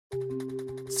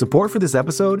Support for this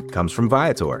episode comes from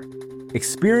Viator.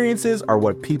 Experiences are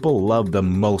what people love the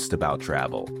most about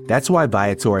travel. That's why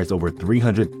Viator has over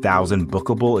 300,000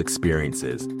 bookable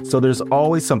experiences, so there's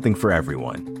always something for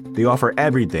everyone. They offer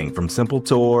everything from simple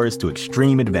tours to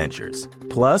extreme adventures.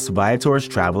 Plus, Viator's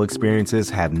travel experiences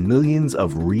have millions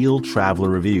of real traveler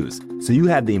reviews, so you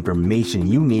have the information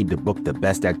you need to book the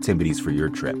best activities for your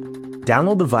trip.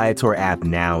 Download the Viator app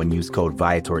now and use code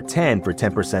Viator10 for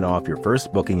 10% off your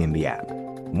first booking in the app.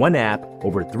 One app,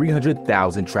 over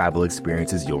 300,000 travel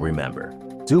experiences you'll remember.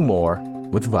 Do more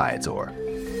with Viator.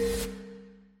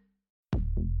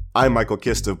 I'm Michael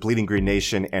Kist of Bleeding Green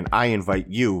Nation, and I invite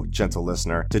you, gentle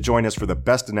listener, to join us for the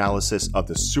best analysis of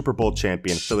the Super Bowl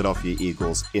champion Philadelphia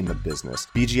Eagles in the business.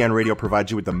 BGN Radio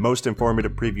provides you with the most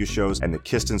informative preview shows, and the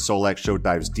Kist and Solak show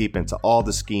dives deep into all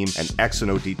the scheme and X and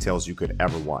O details you could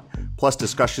ever want. Plus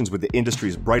discussions with the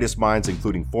industry's brightest minds,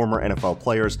 including former NFL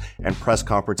players, and press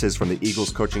conferences from the Eagles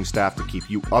coaching staff to keep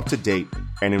you up to date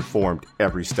and informed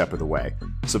every step of the way.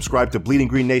 Subscribe to Bleeding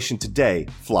Green Nation today.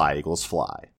 Fly, Eagles,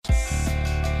 fly.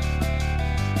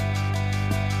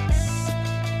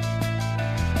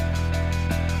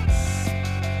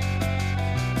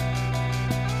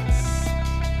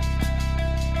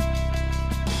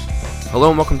 Hello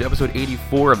and welcome to episode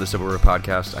 84 of the Civil War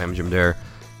Podcast. I am Jim Dare.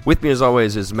 With me as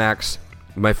always is Max.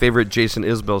 My favorite Jason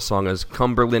Isbell song is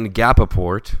Cumberland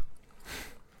Gapaport.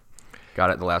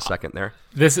 Got it in the last second there.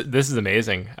 This is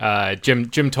amazing.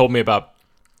 Jim told me about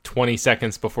 20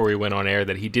 seconds before we went on air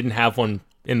that he didn't have one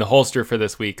in the holster for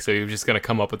this week, so he was just going to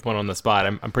come up with one on the spot.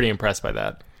 I'm pretty impressed by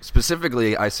that.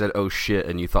 Specifically, I said, oh shit,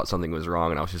 and you thought something was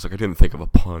wrong, and I was just like, I didn't think of a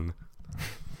pun.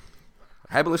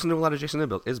 I haven't listened to a lot of Jason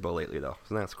Isbell lately, though,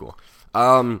 so that's cool.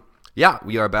 Yeah,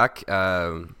 we are back.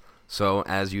 So,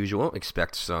 as usual,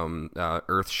 expect some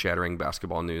earth-shattering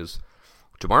basketball news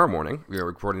tomorrow morning. We are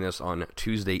recording this on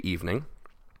Tuesday evening.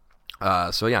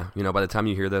 So, yeah, by the time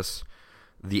you hear this,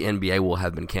 the NBA will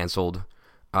have been canceled,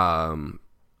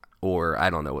 or I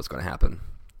don't know what's going to happen.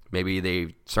 Maybe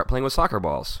they start playing with soccer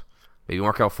balls. Maybe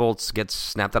Markelle Fultz gets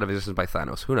snapped out of existence by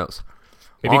Thanos. Who knows?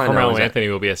 Maybe Carmelo Anthony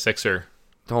will be a Sixer.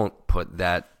 Don't put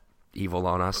that evil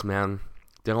on us, man.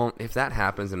 If that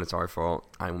happens and it's our fault,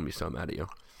 I will be so mad at you.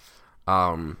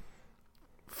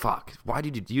 Fuck. Why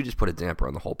did you just put a damper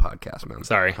on the whole podcast, man?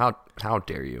 Sorry. How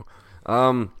dare you?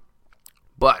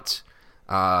 But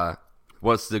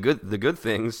what's the good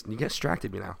things? You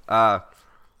distracted me now.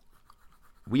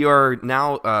 We are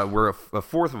now we're a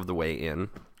fourth of the way in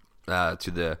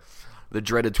to the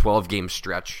dreaded 12-game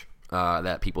stretch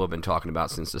that people have been talking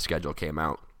about since the schedule came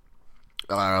out.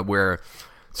 Where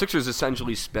Sixers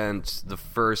essentially spent the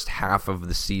first half of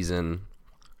the season,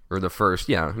 or the first,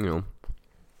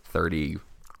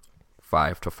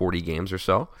 35 to 40 games or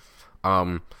so,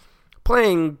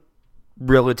 playing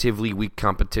relatively weak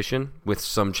competition with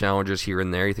some challengers here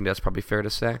and there. You think that's probably fair to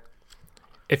say?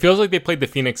 It feels like they played the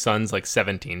Phoenix Suns like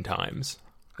 17 times.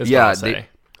 Yeah,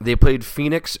 they played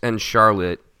Phoenix and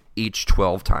Charlotte each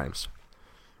 12 times.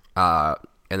 And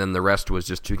then the rest was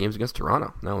just 2 games against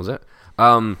Toronto. That was it.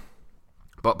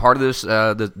 But part of this,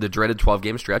 the dreaded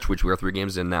 12-game stretch, which we are 3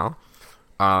 games in now,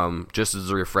 just as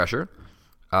a refresher,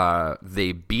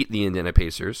 they beat the Indiana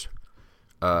Pacers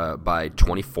by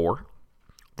 24.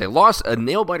 They lost a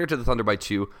nail-biter to the Thunder by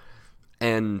 2,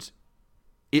 and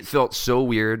it felt so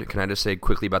weird. Can I just say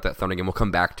quickly about that Thunder game? We'll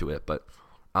come back to it, but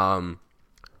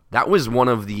that was one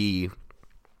of the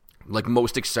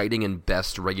most exciting and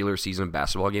best regular season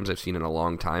basketball games I've seen in a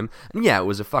long time. And yeah, it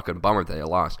was a fucking bummer that they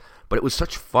lost, but it was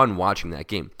such fun watching that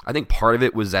game. I think part of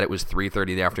it was that it was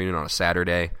 3:30 in the afternoon on a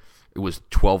Saturday. It was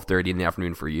 12:30 in the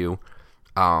afternoon for you.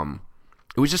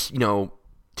 It was just, 2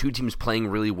 teams playing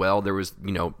really well. There was,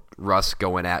 Russ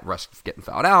getting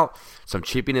fouled out, some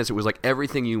chippiness. It was like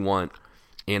everything you want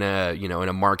in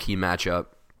a marquee matchup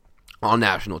on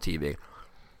national TV.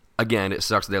 Again, it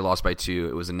sucks that they lost by 2.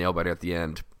 It was a nail-biter at the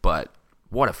end, but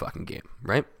what a fucking game,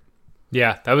 right?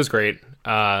 Yeah, that was great.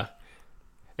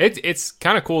 It's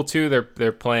kind of cool too.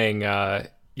 They're playing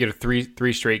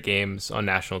 3 straight games on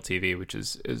national TV, which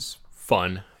is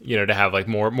fun. To have like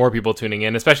more people tuning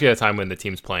in, especially at a time when the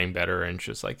team's playing better and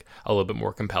just like a little bit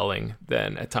more compelling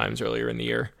than at times earlier in the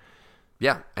year.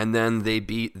 Yeah, and then they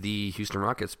beat the Houston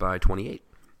Rockets by 28.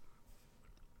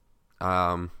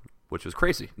 Which was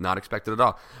crazy. Not expected at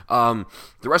all. The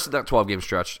rest of that 12-game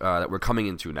stretch that we're coming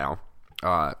into now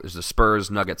is the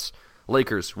Spurs, Nuggets,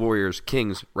 Lakers, Warriors,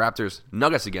 Kings, Raptors,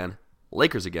 Nuggets again,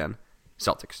 Lakers again,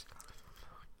 Celtics.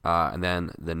 And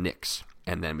then the Knicks.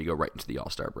 And then we go right into the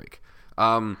All-Star break.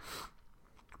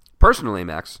 Personally,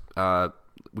 Max,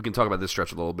 we can talk about this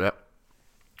stretch a little bit.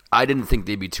 I didn't think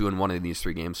they'd be 2-1 in these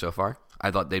 3 games so far.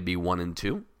 I thought they'd be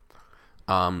 1-2.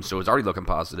 So it's already looking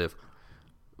positive.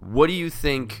 What do you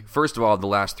think, first of all, the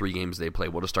last 3 games they played?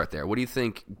 We'll just start there. What do you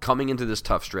think coming into this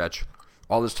tough stretch,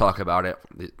 all this talk about it,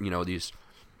 these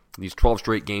 12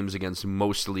 straight games against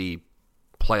mostly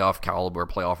playoff caliber,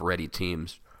 playoff ready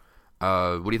teams,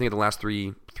 what do you think of the last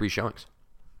three showings?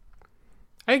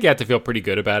 I think you have to feel pretty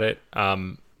good about it.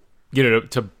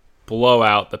 To blow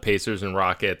out the Pacers and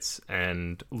Rockets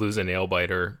and lose a nail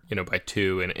biter, by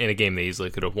 2 in a game they easily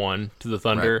could have won to the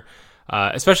Thunder,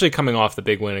 right. Especially coming off the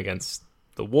big win against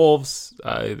the Wolves,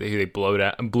 they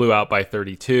blew out by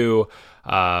 32.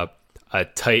 A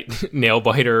tight nail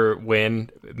biter win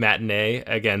matinee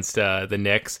against the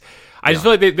Knicks. I just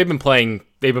feel like they've been playing.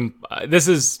 This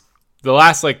is the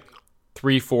last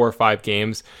 3, 4, 5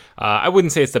 games. I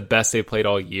wouldn't say it's the best they've played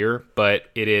all year, but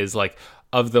it is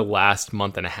of the last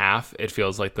month and a half, it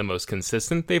feels like the most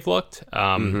consistent they've looked.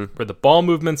 Where the ball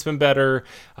movement's been better.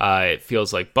 It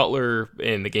feels like Butler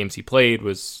in the games he played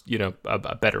was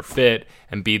a better fit.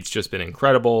 Embiid's just been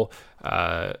incredible.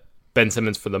 Ben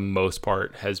Simmons, for the most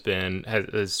part, has been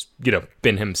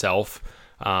himself.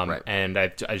 Right. And I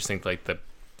just think the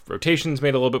rotations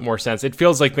made a little bit more sense. It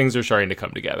feels like things are starting to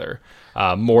come together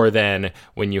more than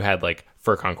when you had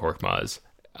Furkan Korkmaz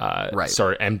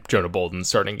start and Jonah Bolden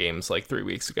starting games 3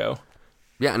 weeks ago.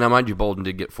 Yeah, and now mind you, Bolden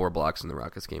did get 4 blocks in the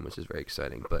Rockets game, which is very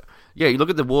exciting. But yeah, you look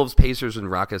at the Wolves, Pacers,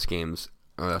 and Rockets games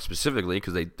specifically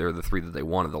because they're the 3 that they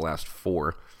won in the last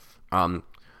 4.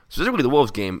 Specifically, the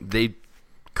Wolves game, they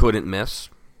couldn't miss.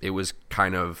 It was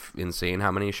kind of insane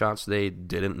how many shots they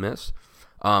didn't miss.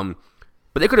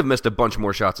 But they could have missed a bunch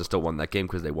more shots and still won that game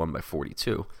because they won by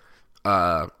 42.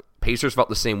 Pacers felt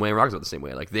the same way, Rockets felt the same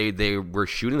way. They were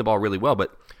shooting the ball really well,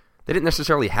 but they didn't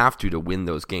necessarily have to win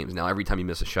those games. Now, every time you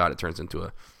miss a shot, it turns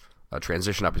into a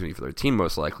transition opportunity for their team,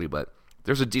 most likely, but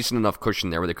there's a decent enough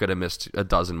cushion there where they could have missed a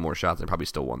dozen more shots and probably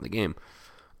still won the game,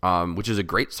 which is a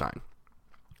great sign.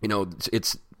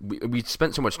 We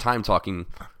spent so much time talking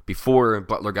before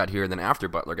Butler got here and then after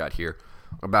Butler got here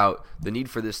about the need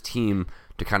for this team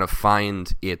to kind of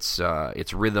find its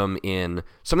rhythm in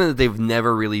something that they've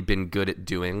never really been good at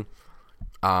doing,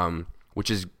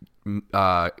 which is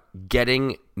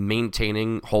getting,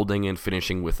 maintaining, holding, and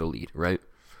finishing with a lead, right?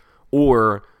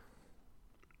 Or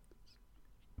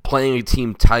playing a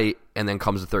team tight and then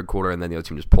comes the third quarter and then the other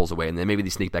team just pulls away and then maybe they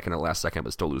sneak back in the last second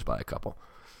but still lose by a couple.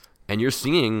 And you're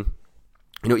seeing,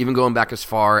 even going back as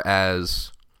far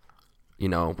as,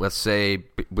 let's say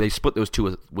they split those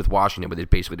 2 with Washington, but they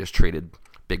basically just traded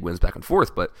big wins back and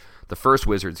forth. But the first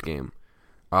Wizards game,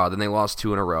 then they lost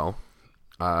 2 in a row,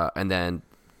 and then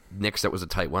Knicks, that was a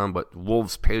tight one. But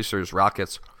Wolves, Pacers,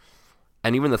 Rockets,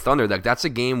 and even the Thunder, that's a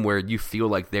game where you feel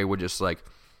like they were just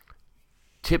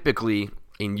typically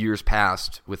in years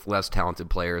past with less talented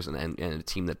players and a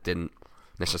team that didn't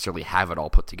necessarily have it all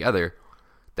put together.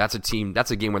 That's a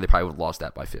game where they probably would have lost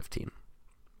that by 15.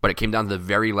 But it came down to the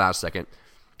very last second.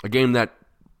 A game that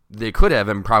they could have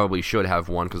and probably should have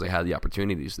won because they had the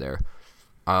opportunities there.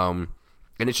 And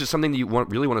it's just something that you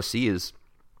really want to see is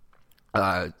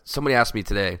somebody asked me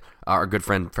today, our good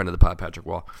friend of the pod, Patrick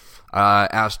Wall,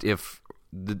 asked if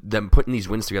them putting these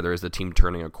wins together is the team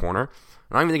turning a corner.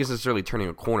 And I don't even think it's necessarily turning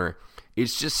a corner.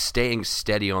 It's just staying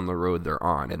steady on the road they're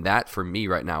on. And that, for me,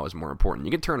 right now is more important.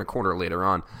 You can turn a corner later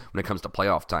on when it comes to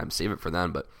playoff time. Save it for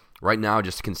then. But right now,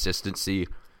 just consistency,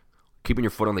 keeping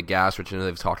your foot on the gas, which I know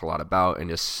they've talked a lot about, and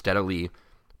just steadily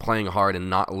playing hard and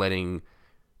not letting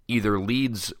either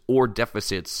leads or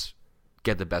deficits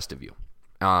get the best of you.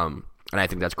 And I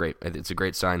think that's great. It's a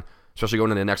great sign, especially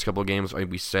going into the next couple of games.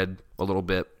 We said a little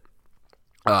bit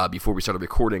before we started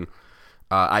recording,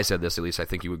 I said this, at least I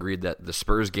think you agreed, that the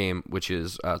Spurs game, which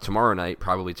is tomorrow night,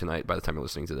 probably tonight by the time you're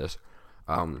listening to this,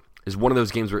 is one of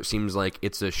those games where it seems like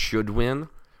it's a should win,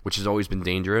 which has always been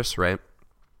dangerous, right?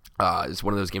 It's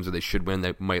one of those games where they should win,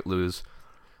 they might lose.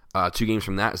 2 games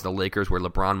from that is the Lakers, where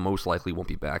LeBron most likely won't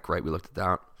be back, right? We looked at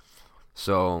that.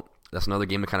 So that's another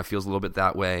game that kind of feels a little bit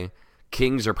that way.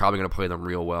 Kings are probably going to play them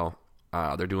real well.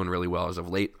 They're doing really well as of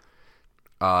late.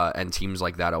 And teams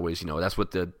like that always, that's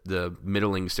what the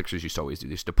middling Sixers used to always do.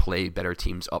 They used to play better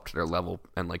teams up to their level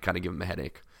and kind of give them a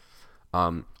headache.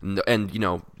 And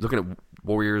looking at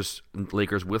Warriors and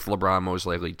Lakers with LeBron, most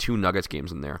likely 2 Nuggets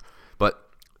games in there. But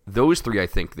those 3, I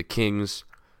think, the Kings,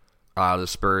 the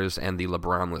Spurs, and the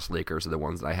LeBron-less Lakers are the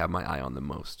ones that I have my eye on the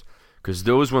most. Because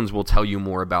those ones will tell you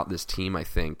more about this team, I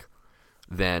think,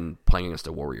 than playing against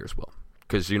the Warriors will.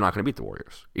 Because you're not going to beat the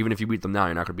Warriors. Even if you beat them now,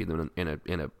 you're not going to beat them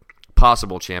in a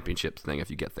possible championship thing if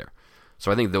you get there.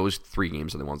 So I think those 3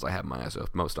 games are the ones I have my eyes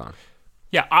most on.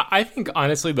 Yeah, I think,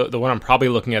 honestly, the one I'm probably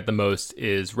looking at the most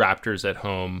is Raptors at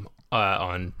home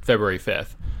on February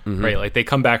 5th, right? Like they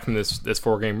come back from this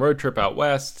 4-game road trip out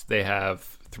west. They have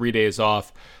 3 days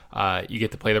off. You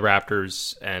get to play the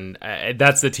Raptors, and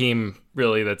that's the team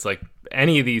really that's like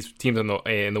any of these teams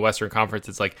in the Western Conference.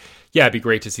 It's like, yeah, it'd be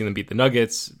great to see them beat the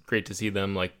Nuggets, great to see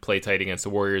them like play tight against the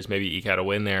Warriors, maybe eke out a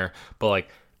win there. But like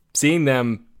seeing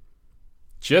them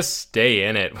just stay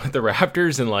in it with the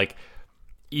Raptors and like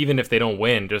even if they don't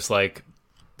win, just like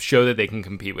show that they can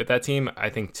compete with that team, I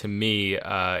think to me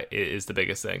is the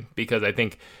biggest thing, because I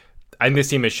think this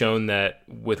team has shown that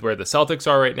with where the Celtics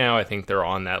are right now, I think they're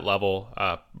on that level.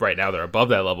 Right now, they're above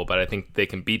that level, but I think they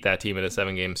can beat that team in a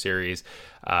 7-game series.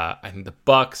 I think the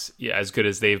Bucks, yeah, as good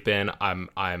as they've been,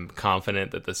 I'm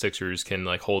confident that the Sixers can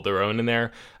like hold their own in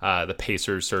there. The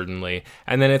Pacers certainly,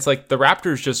 and then it's like the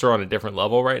Raptors just are on a different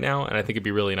level right now, and I think it'd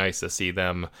be really nice to see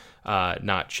them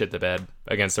not shit the bed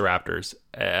against the Raptors.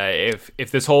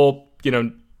 If this whole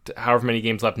however many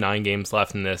games left, 9 games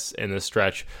left in this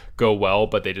stretch go well,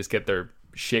 but they just get their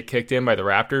shit kicked in by the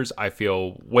Raptors, I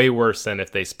feel way worse than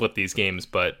if they split these games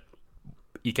but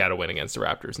eke out a win against the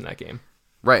Raptors in that game.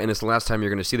 Right, and it's the last time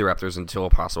you're going to see the Raptors until a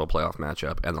possible playoff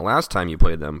matchup. And the last time you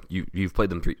played them, you've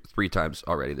played them three times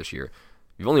already this year.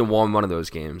 You've only won one of those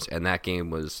games, and that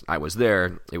game I was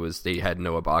there. They had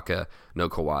no Ibaka, no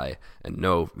Kawhi, and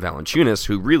no Valanciunas,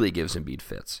 who really gives Embiid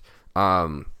fits.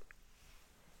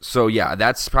 So yeah,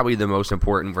 that's probably the most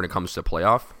important when it comes to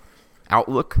playoff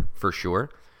outlook for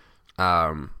sure.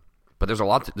 But there's a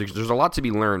lot to be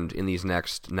learned in these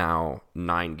next now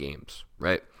 9 games,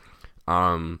 right?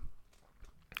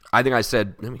 I think I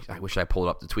said, I wish I pulled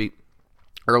up the tweet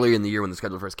earlier in the year when the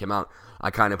schedule first came out. I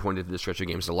kind of pointed to the stretch of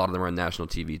games. A lot of them are on national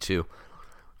TV too,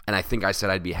 and I think I said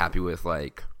I'd be happy with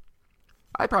I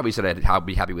probably said I'd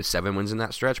be happy with 7 wins in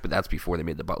that stretch, but that's before they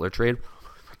made the Butler trade.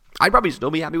 I'd probably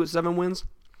still be happy with 7 wins.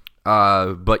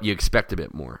 But you expect a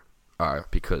bit more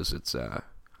because it's a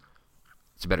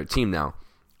better team now.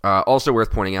 Also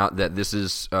worth pointing out that this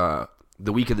is the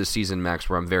week of the season, Max,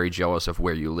 where I'm very jealous of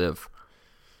where you live.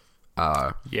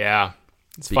 Yeah,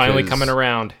 it's finally coming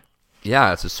around.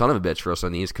 Yeah, it's a son of a bitch for us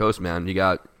on the East Coast, man. You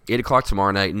got 8 o'clock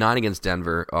tomorrow night, 9 against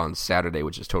Denver on Saturday,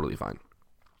 which is totally fine.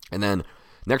 And then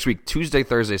next week, Tuesday,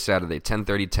 Thursday, Saturday,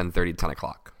 10:30, 10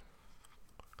 o'clock.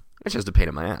 It's just a pain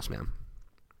in my ass, man.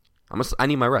 I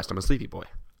need my rest. I'm a sleepy boy.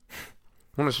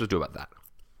 What am I supposed to do about that?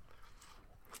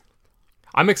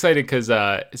 I'm excited because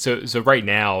so right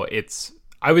now it's,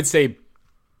 I would say,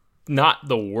 not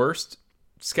the worst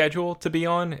schedule to be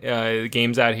on. The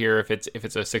games out here, if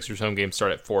it's a Sixers home game,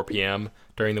 start at 4 p.m.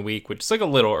 during the week, which is like a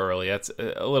little early. That's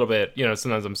a little bit,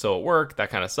 sometimes I'm still at work. That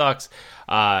kind of sucks.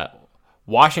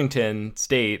 Washington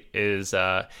State is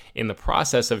in the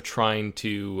process of trying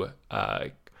to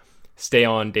stay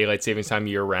on daylight savings time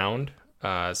year round,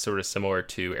 sort of similar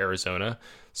to Arizona.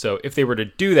 So if they were to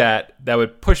do that, that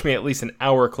would push me at least an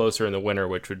hour closer in the winter,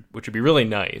 which would be really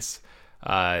nice,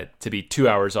 to be 2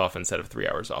 hours off instead of 3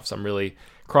 hours off. So I'm really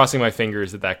crossing my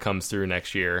fingers that comes through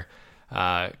next year,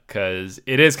 because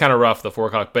it is kind of rough, the 4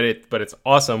 o'clock, but it's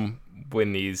awesome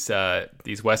when these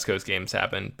West Coast games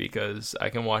happen, because I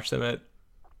can watch them at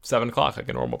 7 o'clock like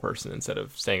a normal person instead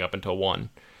of staying up until 1.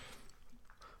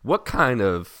 What kind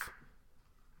of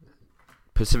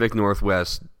Pacific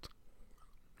Northwest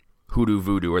hoodoo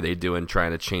voodoo are they doing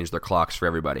trying to change their clocks for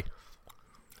everybody?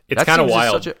 It's kind of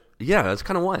wild. Yeah, it's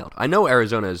kind of wild. I know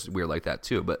Arizona is weird like that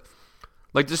too, but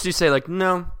just you say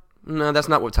no, that's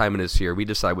not what time it is here. We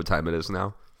decide what time it is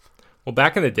now. Well,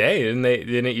 back in the day, didn't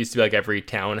it used to be like every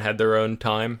town had their own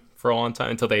time for a long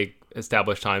time until they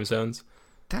established time zones?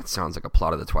 That sounds like a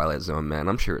plot of the Twilight Zone, man.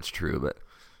 I'm sure it's true, but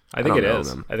I think it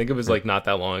is. I think it was not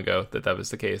that long ago that was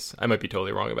the case. I might be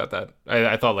totally wrong about that.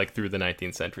 I thought through the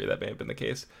 19th century that may have been the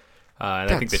case.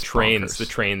 And I think the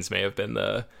trains may have been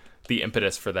the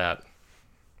impetus for that,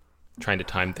 trying to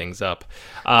time things up.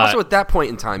 Also, at that point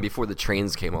in time, before the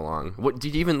trains came along, what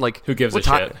did you even Who gives a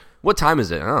shit? What time is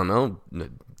it? I don't know.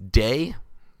 Day?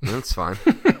 That's fine.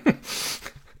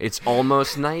 It's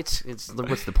almost night.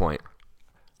 What's the point?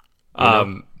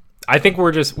 I think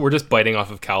we're just biting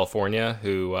off of California,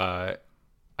 who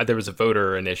there was a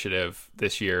voter initiative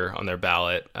this year on their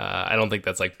ballot. I don't think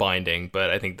that's binding, but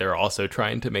I think they're also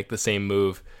trying to make the same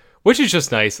move, which is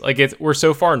just nice. We're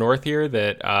so far north here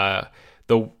that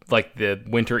the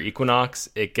winter equinox,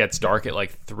 it gets dark at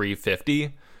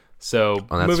 3:50. So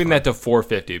moving that to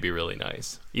 4:50 would be really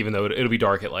nice, even though it'll be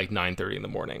dark at 9:30 in the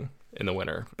morning in the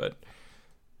winter. But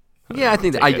yeah,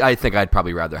 I think I'd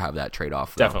probably rather have that trade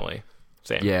off. Definitely.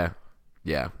 Same.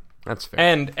 Yeah, that's fair.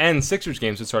 And Sixers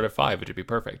games would start at 5, which would be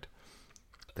perfect.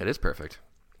 That is perfect.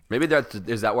 Maybe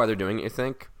is that why they're doing it, you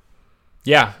think?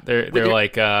 Yeah, they're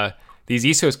the these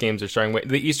East Coast games are starting.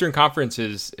 The Eastern Conference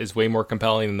is way more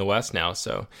compelling than the West now.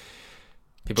 So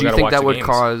people do you got to think watch that the would games.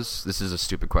 cause? This is a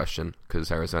stupid question because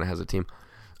Arizona has a team.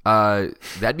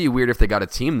 That'd be weird if they got a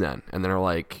team then, and they're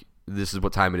like, "This is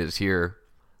what time it is here,"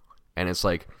 and it's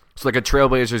like a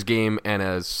Trailblazers game and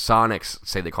a Sonics,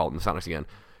 say they call it the Sonics again,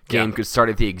 game could start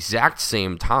at the exact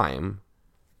same time,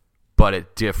 but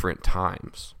at different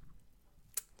times.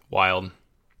 Wild.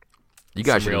 You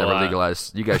guys should real, never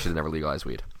legalize. You guys should never legalize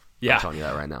weed. Yeah. I'm telling you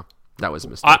that right now. That was a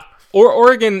mistake. Or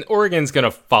Oregon's going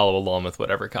to follow along with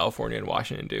whatever California and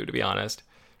Washington do, to be honest.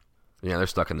 Yeah, they're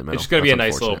stuck in the middle. It's just going to be a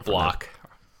That's nice little unfortunate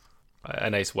for them. block, a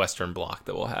nice Western block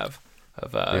that we'll have.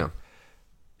 Yeah.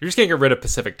 You're just going to get rid of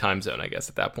Pacific time zone, I guess,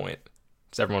 at that point.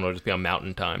 Because everyone will just be on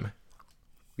Mountain time.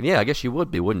 Yeah, I guess you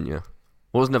would be, wouldn't you?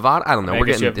 What was Nevada? I don't know. I We're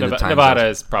guess getting you have into time Nevada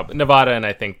zones. is probably Nevada, and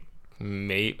I think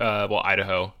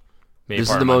Idaho, maybe This part is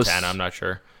of the most- Montana. I'm not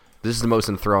sure. This is the most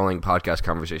enthralling podcast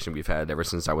conversation we've had ever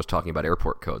since I was talking about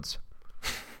airport codes.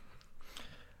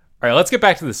 All right, let's get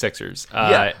back to the Sixers.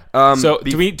 Yeah. So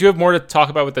do you have more to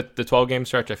talk about with the 12 game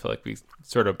stretch? I feel like we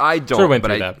sort of I don't, sort of went but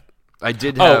through that. I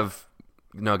did have...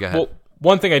 No, go ahead. Well,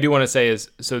 one thing I do want to say is,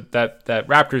 so that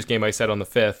Raptors game I said on the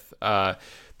 5th,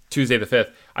 Tuesday the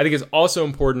 5th, I think is also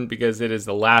important because it is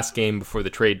the last game before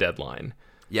the trade deadline.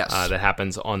 Yes. That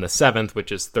happens on the 7th, which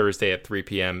is Thursday at 3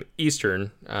 p.m.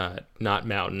 Eastern, not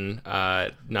Mountain,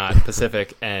 not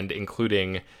Pacific, and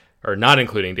not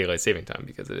including daylight saving time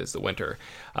because it is the winter.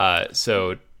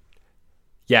 So,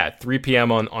 3 p.m.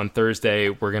 on Thursday,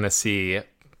 we're going to see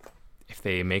if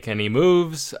they make any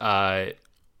moves.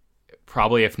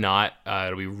 Probably if not,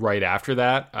 it'll be right after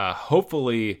that.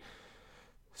 Hopefully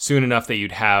soon enough that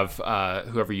you'd have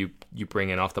whoever you bring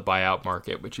in off the buyout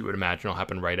market, which you would imagine will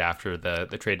happen right after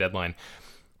the trade deadline.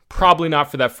 Probably not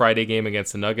for that Friday game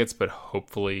against the Nuggets, but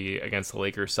hopefully against the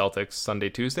Lakers, Celtics, Sunday,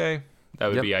 Tuesday.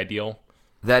 That would be ideal.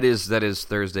 That is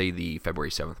Thursday, the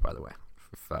February 7th, by the way.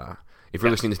 If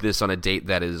you're listening to this on a date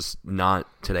that is not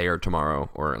today or tomorrow,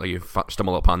 or like you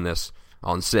stumble upon this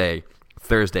on, say,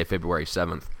 Thursday, February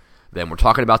 7th, then we're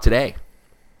talking about today.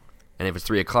 And if it's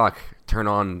 3 o'clock, turn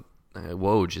on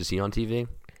Woj. Is he on TV?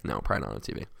 No, probably not on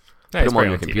TV. Put him on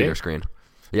your computer screen.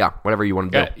 Yeah, whatever you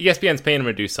want to do. ESPN's paying him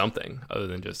to do something other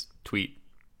than just tweet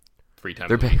 3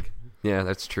 times a week. Yeah,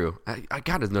 that's true. I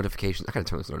got his notifications. I got to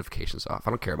turn his notifications off. I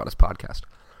don't care about his podcast.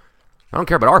 I don't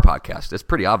care about our podcast. It's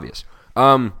pretty obvious.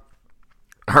 All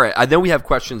right, I know we have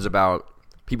questions about...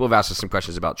 People have asked us some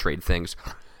questions about trade things,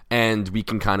 and we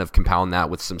can kind of compound that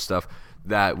with some stuff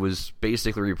that was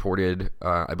basically reported,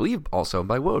 I believe, also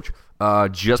by Woj,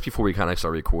 just before we kind of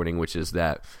start recording, which is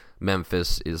that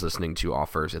Memphis is listening to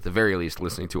offers, at the very least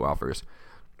listening to offers,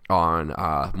 on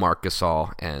Marc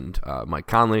Gasol and Mike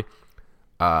Conley.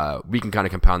 We can kind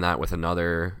of compound that with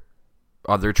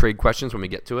other trade questions when we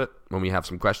get to it, when we have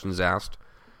some questions asked.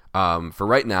 For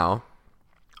right now,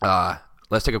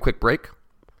 let's take a quick break,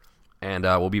 and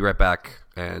we'll be right back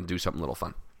and do something a little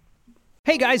fun.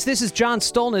 Hey guys, this is John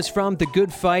Stolnis from The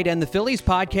Good Fight and the Phillies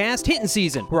podcast, Hittin'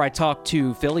 Season, where I talk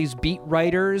to Phillies beat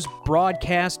writers,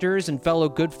 broadcasters, and fellow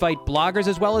Good Fight bloggers,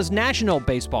 as well as national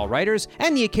baseball writers,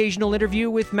 and the occasional interview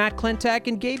with Matt Klentak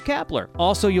and Gabe Kapler.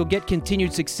 Also, you'll get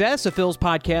Continued Success, a Phils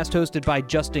podcast hosted by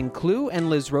Justin Klugh and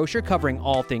Liz Rocher, covering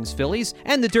all things Phillies,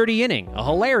 and The Dirty Inning, a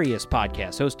hilarious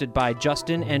podcast hosted by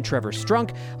Justin and Trevor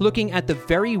Strunk, looking at the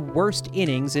very worst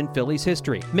innings in Phillies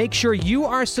history. Make sure you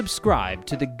are subscribed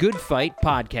to The Good Fight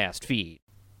podcast feed.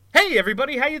 Hey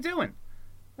everybody, how you doing?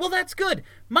 Well, that's good.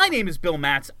 My name is Bill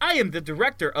Matz. I am the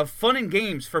director of Fun and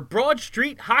Games for Broad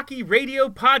Street Hockey Radio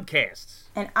Podcasts.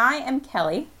 And I am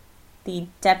Kelly, the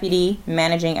deputy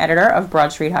managing editor of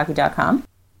BroadStreetHockey.com.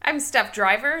 I'm Steph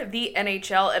Driver, the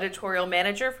NHL editorial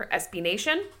manager for SB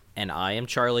Nation. And I am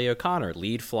Charlie O'Connor,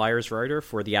 lead Flyers writer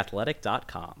for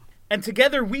TheAthletic.com. And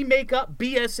together we make up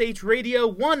BSH Radio,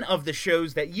 one of the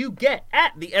shows that you get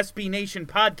at the SB Nation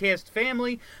podcast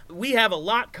family. We have a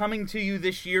lot coming to you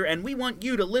this year, and we want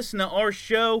you to listen to our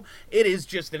show. It is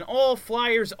just an all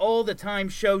Flyers, all the time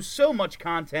show, so much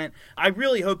content. I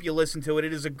really hope you listen to it.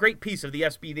 It is a great piece of the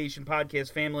SB Nation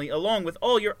podcast family, along with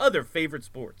all your other favorite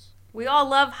sports. We all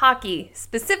love hockey,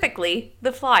 specifically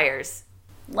the Flyers.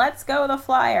 Let's go the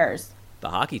Flyers. The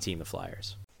hockey team, the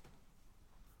Flyers.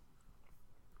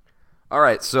 All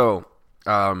right, so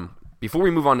before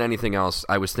we move on to anything else,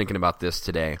 I was thinking about this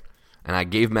today, and I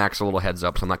gave Max a little heads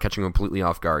up, so I'm not catching him completely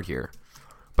off guard here.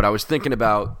 But I was thinking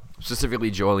about specifically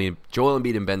Joel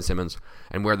Embiid and Ben Simmons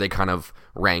and where they kind of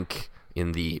rank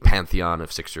in the pantheon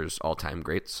of Sixers all-time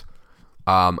greats.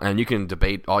 And you can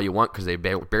debate all you want because they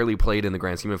barely played in the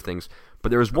grand scheme of things, but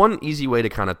there was one easy way to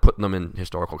kind of put them in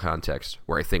historical context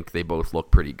where I think they both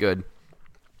look pretty good.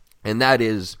 And that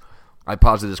is, I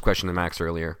posited this question to Max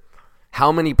earlier.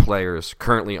 How many players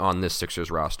currently on this Sixers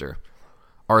roster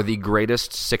are the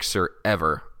greatest Sixer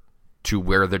ever to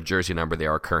wear the jersey number they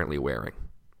are currently wearing?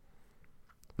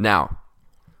 Now,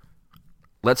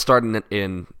 let's start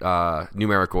in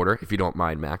numeric order, if you don't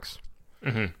mind, Max.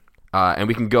 Mm-hmm. And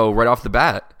we can go right off the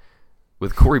bat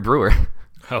with Corey Brewer.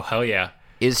 Oh, hell yeah.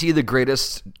 Is he the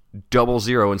greatest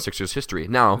 00 in Sixers history?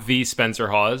 Now, The Spencer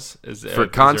Hawes. For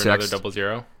context, is there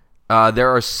another 00? There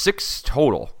are 6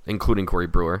 total, including Corey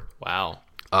Brewer. Wow.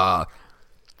 The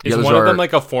Is others one of are- them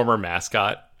like a former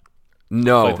mascot?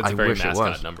 No, Like, that's I a very wish it mascot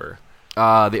was. number.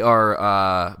 They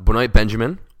are Benoit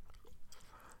Benjamin,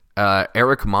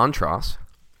 Eric Montross,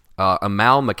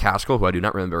 Amal McCaskill, who I do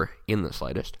not remember in the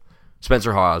slightest,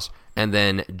 Spencer Hawes, and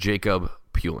then Jacob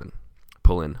Pullen.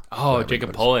 Oh,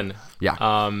 Jacob Pullen. Yeah.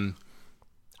 I'm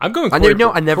going I Corey, never-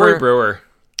 no, I never- Corey Brewer.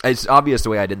 It's obvious the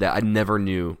way I did that. I never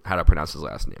knew how to pronounce his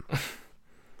last name.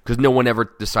 Because no one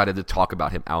ever decided to talk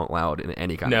about him out loud in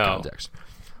any kind of context.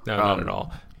 No, not at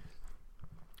all.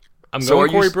 I'm so going are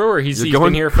you- Corey Brewer. He's you're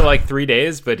going- been here for like 3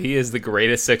 days, but he is the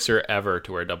greatest Sixer ever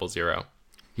to wear 00.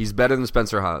 He's better than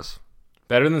Spencer Hawes.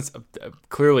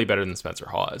 Clearly better than Spencer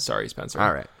Hawes. Sorry, Spencer.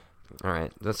 All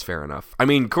right, that's fair enough. I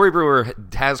mean, Corey Brewer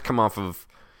has come off of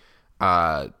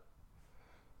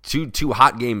two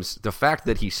hot games. The fact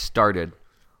that he started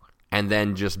and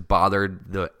then just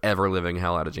bothered the ever-living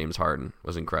hell out of James Harden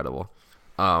was incredible.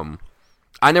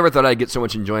 I never thought I'd get so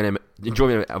much enjoyment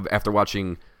after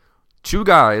watching two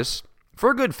guys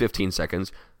for a good 15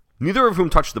 seconds, neither of whom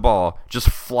touched the ball, just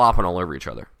flopping all over each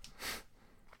other.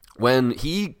 When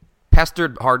he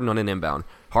pestered Harden on an inbound,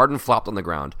 Harden flopped on the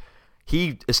ground.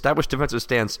 He established defensive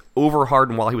stance over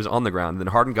Harden while he was on the ground. Then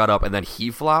Harden got up, and then he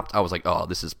flopped. I was like, oh,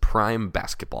 this is prime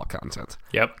basketball content.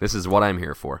 Yep. This is what I'm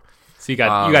here for. So you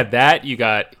got that.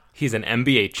 He's an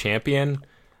NBA champion.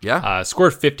 Yeah.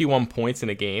 Scored 51 points in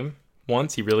a game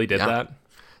once. He really did that.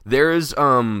 There is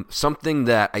something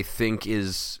that I think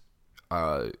is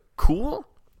cool,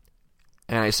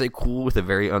 and I say cool with a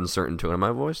very uncertain tone in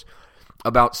my voice,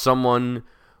 about someone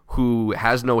who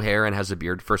has no hair and has a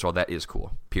beard. First of all, that is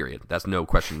cool, period. That's no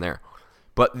question there.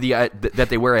 But that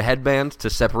they wear a headband to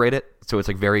separate it, so it's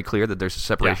like very clear that there's a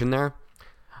separation there.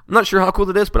 I'm not sure how cool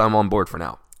it is, but I'm on board for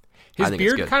now. His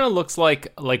beard kind of looks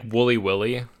like Wooly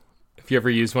Willy. If you ever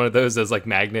used one of those as like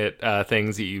magnet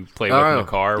things that you play with in the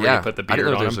car where you put the beard I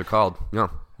didn't know on those them. are called. No,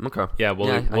 okay. Yeah, I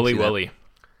can Wooly see that. Willy.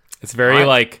 It's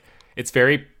very it's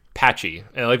very patchy.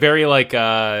 And very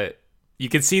you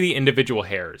can see the individual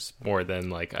hairs more than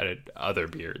like other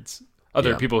beards.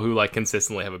 Other people who like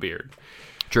consistently have a beard.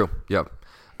 True. Yep.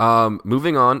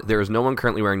 Moving on, there is no one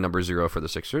currently wearing number 0 for the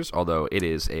Sixers, although it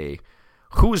is a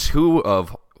who's who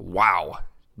of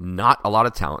not a lot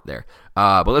of talent there.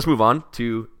 But let's move on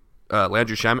to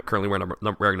Landry Shamet, currently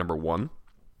wearing number 1.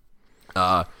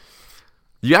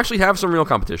 You actually have some real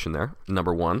competition there.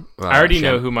 Number 1. I already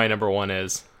know who my number 1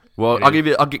 is. Well, I'll give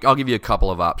you a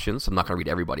couple of options. I'm not going to read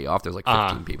everybody off. There's like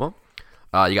 15 people.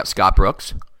 You got Scott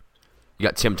Brooks. You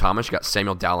got Tim Thomas. You got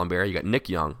Samuel Dallenberg. You got Nick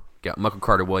Young. You got Michael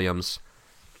Carter Williams.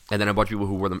 And then a bunch of people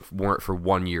who wore it for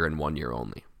 1 year and 1 year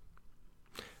only.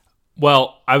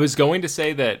 Well, I was going to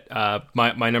say that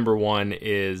my number 1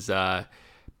 is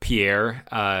Pierre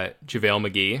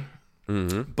JaVale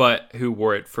McGee, but who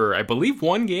wore it for, I believe,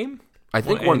 1 game? I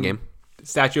think 1 game.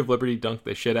 Statue of Liberty dunked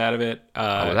the shit out of it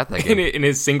that game. in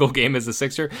his single game as a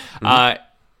Sixer. I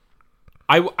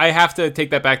have to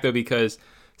take that back, though, because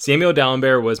Samuel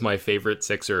Dallenberg was my favorite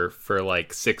Sixer for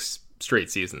like 6 straight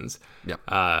seasons. Yep.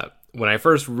 When I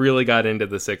first really got into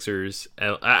the Sixers,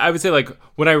 I would say like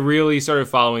when I really started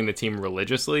following the team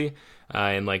religiously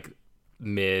in like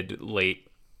late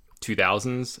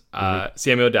 2000s,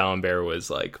 Samuel Dallenberg was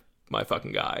like my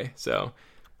fucking guy. So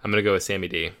I'm gonna go with Sammy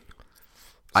D.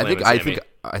 I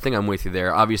think I'm with you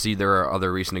there. Obviously, there are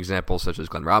other recent examples such as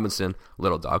Glenn Robinson,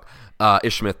 Little Dog,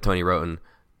 Ish Smith, Tony Roten,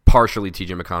 partially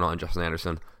T.J. McConnell and Justin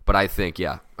Anderson. But I think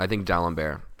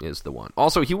Dallenberg is the one.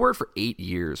 Also, he wore it for 8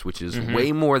 years, which is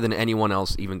way more than anyone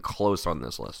else even close on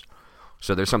this list.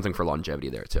 So there's something for longevity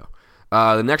there too.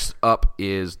 The next up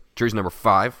is jersey number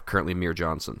 5, currently Amir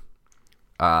Johnson.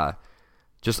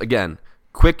 Just again,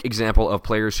 quick example of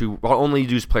players who only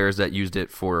use players that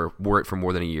wore it for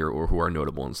more than a year or who are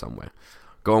notable in some way.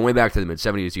 Going way back to the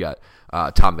mid-'70s, you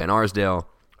got Tom Van Arsdale.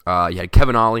 You had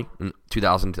Kevin Ollie in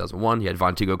 2000, 2001. You had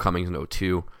Vonteego Cummings in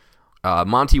 2002.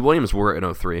 Monty Williams wore it in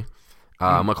 2003.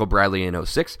 Michael Bradley in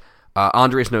 2006.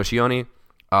 Andres Nocioni.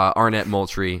 Arnett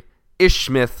Moultrie. Ish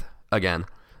Smith again.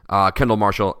 Kendall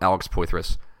Marshall. Alex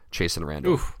Poitras. Chasen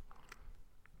Randall.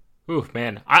 Oof,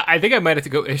 man. I think I might have to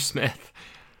go Ish Smith.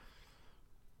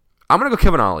 I'm going to go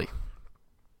Kevin Ollie.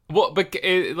 Well, but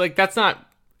that's not...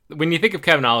 When you think of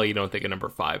Kevin Ollie, you don't think of number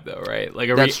 5, though, right?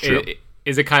 Like, That's true.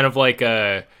 Is it kind of like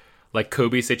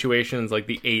Kobe situations? Like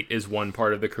the 8 is one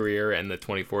part of the career and the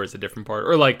 24 is a different part,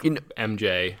 or like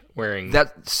MJ wearing.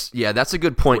 That's a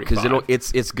good point because 45.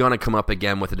 it's gonna come up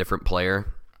again with a different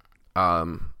player.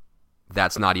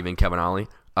 That's not even Kevin Ollie.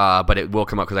 But it will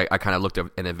come up because I kind of looked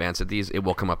in advance at these. It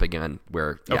will come up again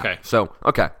where. Yeah. Okay. So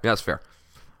that's fair.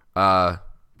 You're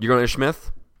going to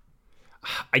Smith?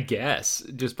 I guess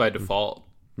just by default.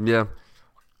 Yeah.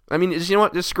 I mean, you know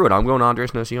what? Just screw it. I'm going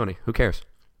Andres Nocioni. Who cares?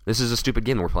 This is a stupid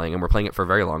game we're playing, and we're playing it for a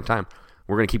very long time.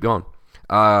 We're going to keep going.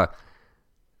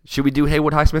 Should we do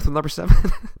Haywood Highsmith with number 7?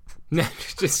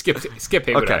 Just skip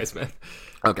Haywood Highsmith.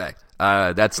 Okay.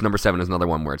 That's number 7 is another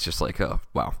one where it's just like, oh,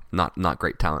 wow, not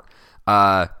great talent.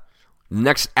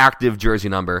 Next active jersey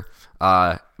number,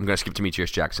 I'm going to skip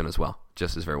Demetrius Jackson as well,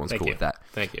 just as everyone's cool with that.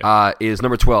 Thank you. Is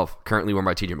number 12, currently worn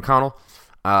by T.J. McConnell.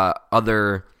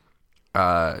 Other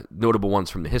notable ones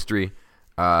from the history,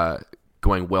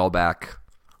 going well back.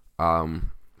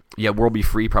 World Be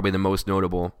Free, probably the most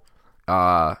notable.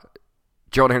 Gerald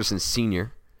Henderson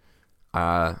Sr.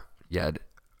 You had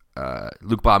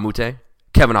Luke Bahamute,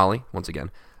 Kevin Ollie, once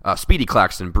again. Speedy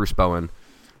Claxton, Bruce Bowen,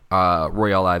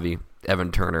 Royale Ivy,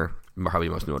 Evan Turner, probably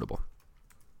most notable.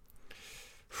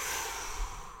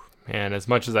 Man, as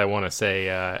much as I want to say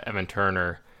Evan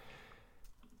Turner,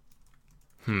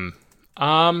 I'm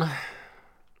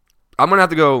going to have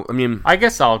to go, I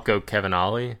guess I'll go Kevin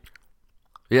Ollie.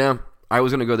 Yeah, I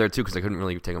was going to go there too because I couldn't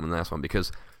really take him in the last one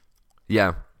because,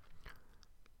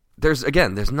 there's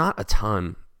not a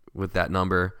ton with that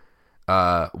number.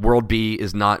 World B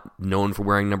is not known for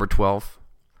wearing number 12.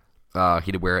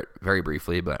 He did wear it very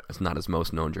briefly, but it's not his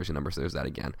most known jersey number, so there's that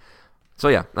again. So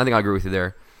yeah, I think I agree with you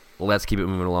there. Let's keep it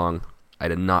moving along. I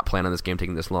did not plan on this game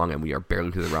taking this long, and we are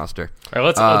barely through the roster. All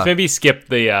right, let's maybe skip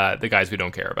the guys we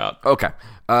don't care about. Okay.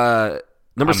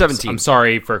 Number 17. I'm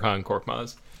sorry for Khan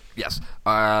Korkmaz. Yes.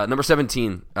 Number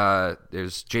 17,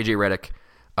 there's J.J. Redick.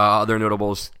 Other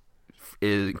notables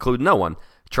include no one.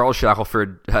 Charles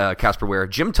Shackelford, Casper Ware,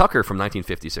 Jim Tucker from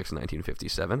 1956 to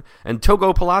 1957, and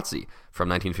Togo Palazzi from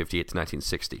 1958 to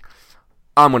 1960.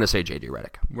 I'm going to say J.J.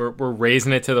 Redick. We're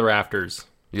raising it to the rafters.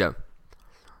 Yeah.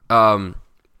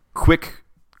 Quick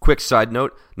side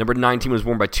note, number 19 was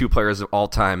worn by 2 players of all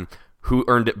time. Who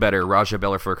earned it better, Raja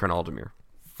Bell or Furkan Aldemir?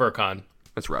 Furkan.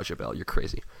 That's Raja Bell. You're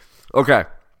crazy. Okay.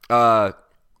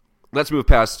 Let's move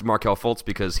past Markelle Fultz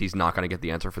because he's not going to get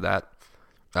the answer for that.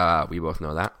 We both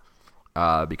know that.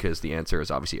 Because the answer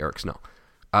is obviously Eric Snow.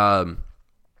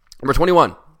 Number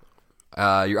 21.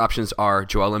 Your options are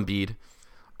Joel Embiid.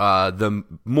 The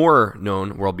more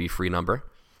known World Be Free number.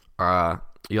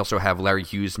 You also have Larry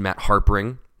Hughes, Matt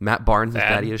Harpring, Matt Barnes, and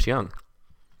Thaddeus Young.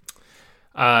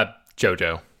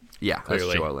 JoJo. Yeah,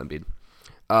 clearly. That's Joel Embiid.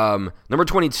 Number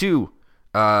 22,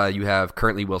 you have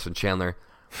currently Wilson Chandler.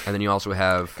 And then you also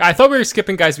have... I thought we were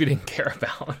skipping guys we didn't care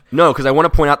about. No, because I want to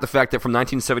point out the fact that from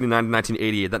 1979 to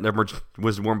 1988, that number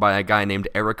was worn by a guy named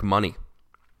Eric Money.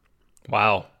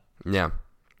 Wow. Yeah.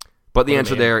 But the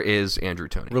answer there is Andrew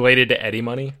Toney. Related to Eddie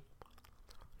Money?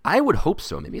 I would hope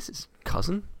so. Maybe it's his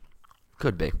cousin?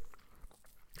 Could be.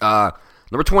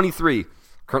 Number 23,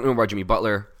 currently worn by Jimmy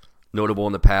Butler. Notable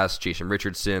in the past, Jason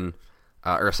Richardson,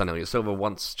 Ersan Ilyasova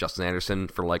once, Justin Anderson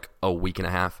for like a week and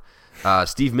a half.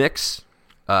 Steve Mix,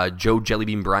 Joe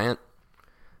Jellybean Bryant,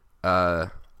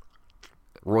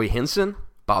 Roy Hinson,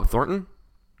 Bob Thornton,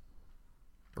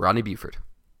 Rodney Buford.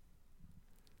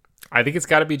 I think it's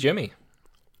got to be Jimmy.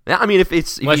 Yeah, I mean, if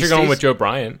unless you're going with Joe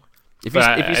Bryant, if he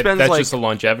spends that's just a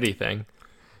longevity thing.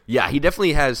 Yeah, he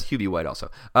definitely has Hubie White also.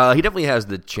 He definitely has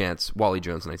the chance. Wally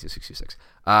Jones, 1966,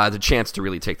 the chance to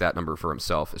really take that number for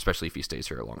himself, especially if he stays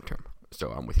here long term.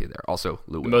 So I'm with you there. Also,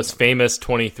 Lou. The most famous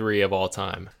 23 of all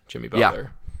time, Jimmy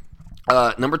Butler.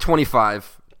 Yeah. Number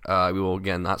 25, we will,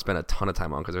 again, not spend a ton of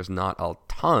time on because there's not a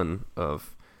ton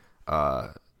of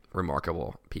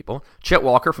remarkable people. Chet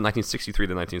Walker from 1963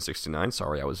 to 1969.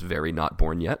 Sorry, I was very not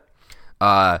born yet.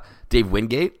 Dave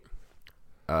Wingate.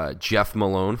 Jeff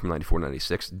Malone from 94 to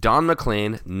 96. Don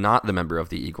McClain, not the member of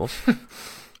the Eagles.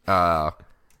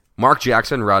 Mark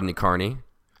Jackson, Rodney Carney.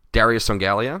 Darius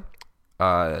Songalia.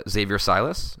 Xavier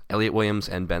Silas, Elliot Williams,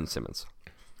 and Ben Simmons.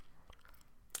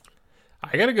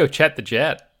 I gotta go Chet the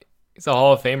Jet. He's a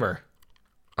Hall of Famer.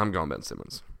 I'm going Ben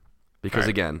Simmons. Because,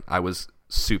 again, I was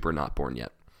super not born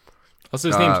yet. Also,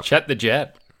 his name's Chet the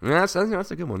Jet. Yeah, that's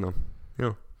a good one, though.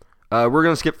 Yeah. We're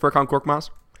going to skip Furkan Korkmaz.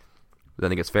 I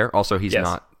think it's fair. Also, he's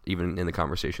not even in the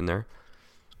conversation there.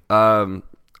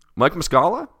 Mike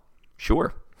Muscala?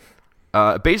 Sure.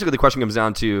 Basically, the question comes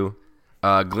down to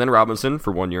Glenn Robinson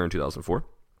for 1 year in 2004.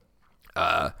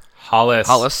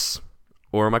 Hollis.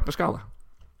 Or Mike Muscala.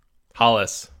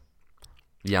 Hollis.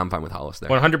 Yeah, I'm fine with Hollis there.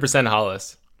 100%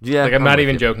 Hollis. Yeah, I'm not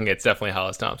even you. joking. It's definitely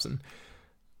Hollis Thompson.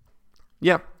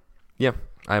 Yeah,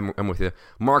 I'm with you.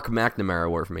 Mark McNamara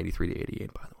wore from 83 to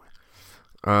 88, by the way.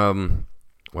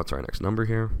 What's our next number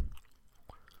here?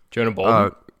 Jonah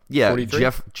Bolden? Yeah, 43?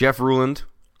 Jeff Ruland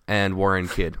and Warren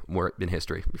Kidd were in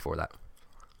history before that.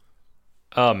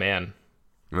 Oh, man.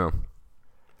 No.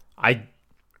 I'll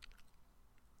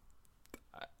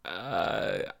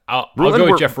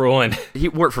go with Jeff Ruland. He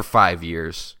worked for 5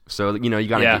 years, so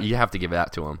you have to give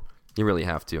that to him. You really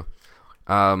have to.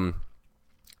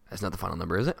 That's not the final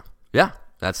number, is it? Yeah,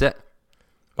 that's it.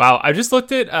 Wow, I just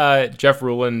looked at Jeff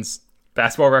Ruland's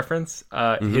Basketball Reference.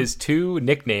 His 2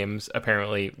 nicknames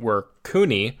apparently were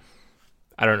Cooney.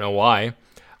 I don't know why.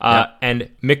 And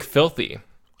McFilthy.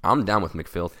 I'm down with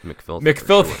McFilthy.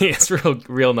 McFilthy sure. is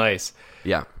real nice.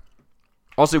 Yeah.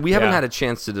 Also, we haven't had a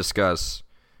chance to discuss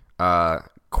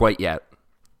quite yet,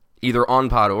 either on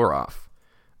pod or off,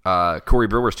 Corey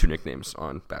Brewer's 2 nicknames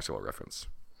on Basketball Reference.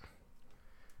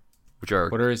 What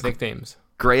are his nicknames?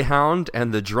 Greyhound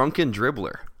and the Drunken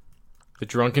Dribbler. The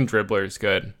Drunken Dribbler is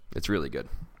good. It's really good.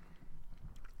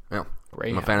 Yeah,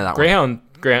 Greyhound. I'm a fan of that one.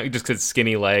 Greyhound, just because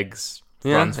skinny legs,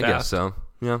 runs fast. I guess so.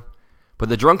 Yeah, but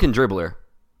the Drunken Dribbler,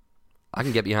 I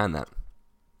can get behind that.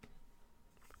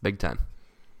 Big time.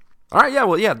 All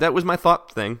right, that was my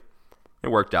thought thing. It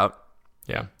worked out.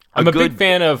 Yeah, I'm a big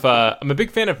fan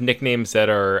of nicknames that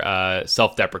are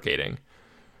self-deprecating.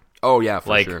 Oh yeah,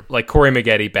 for sure. Like Corey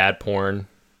Maggette, bad porn.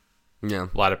 Yeah,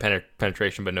 a lot of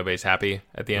penetration, but nobody's happy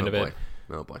at the end of it.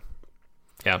 Oh boy.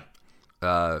 Yeah.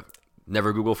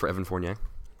 Never Google for Evan Fournier.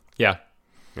 Yeah.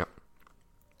 Yeah.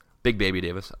 Big Baby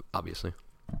Davis, obviously.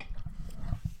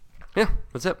 Yeah,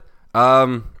 that's it.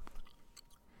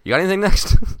 You got anything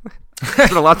next? It's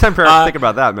been a lot of time for to think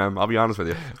about that, man. I'll be honest with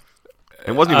you.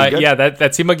 It wasn't even good. Yeah,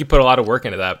 that seemed like you put a lot of work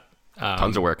into that.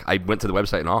 Tons of work. I went to the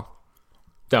website and all.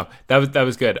 No, that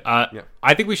was good.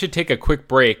 I think we should take a quick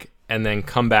break and then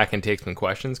come back and take some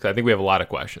questions, because I think we have a lot of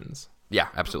questions. Yeah,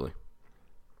 absolutely.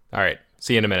 All right.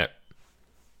 See you in a minute.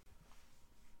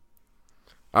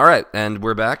 All right, and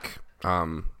we're back.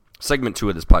 Segment 2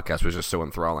 of this podcast was just so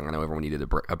enthralling. I know everyone needed a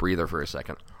breather for a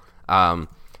second. But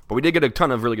we did get a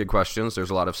ton of really good questions. There's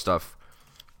a lot of stuff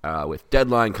with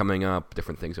deadline coming up,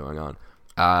 different things going on.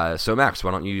 So Max,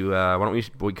 why don't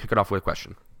we kick it off with a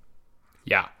question?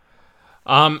 Yeah.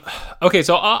 Okay,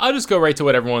 so I'll just go right to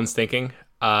what everyone's thinking.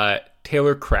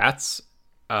 Taylor Kratz,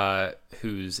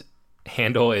 whose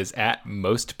handle is at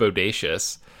most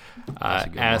bodacious,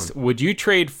 asked, would you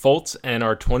trade Fultz and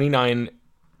our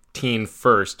 2019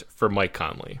 first for Mike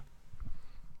Conley?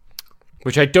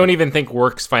 Which I don't even think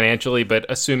works financially, but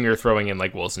assume you're throwing in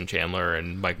like Wilson Chandler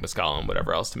and Mike Muscala and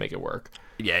whatever else to make it work.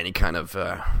 Yeah, any kind of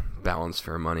balance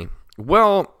for money.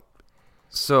 Well,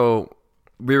 so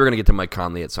we were going to get to Mike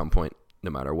Conley at some point, no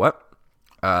matter what.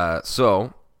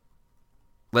 So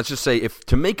let's just say if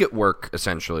to make it work,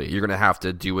 essentially, you're going to have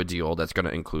to do a deal that's going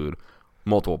to include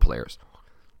multiple players.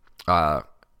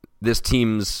 This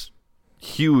team's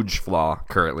huge flaw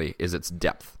currently is its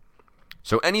depth.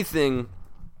 So anything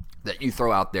that you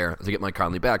throw out there to get Mike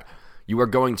Conley back, you are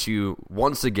going to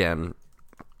once again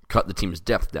cut the team's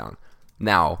depth down.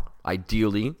 Now,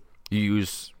 ideally, you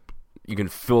can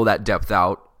fill that depth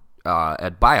out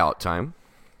at buyout time,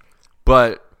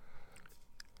 but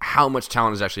how much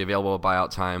talent is actually available at buyout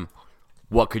time?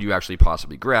 What could you actually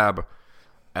possibly grab,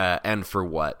 and for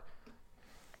what?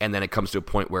 And then it comes to a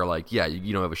point where, like, yeah,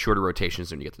 you have a shorter rotations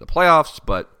when you get to the playoffs,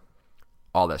 but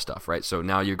all that stuff, right? So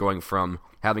now you're going from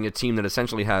having a team that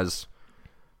essentially has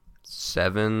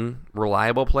 7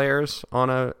 reliable players on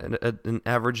an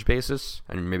average basis,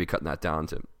 and maybe cutting that down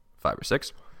to 5 or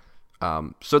 6.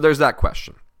 So there's that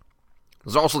question.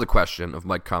 There's also the question of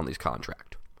Mike Conley's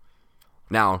contract.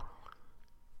 Now,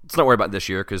 let's not worry about this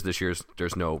year, because this year's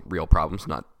there's no real problems,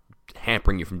 not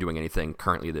hampering you from doing anything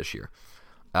currently this year.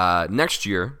 Next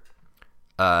year,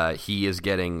 he is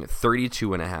getting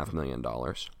 $32.5 million.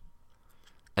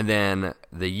 And then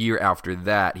the year after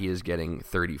that, he is getting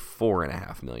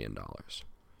 $34.5 million.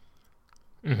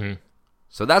 Mm-hmm.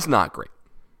 So that's not great.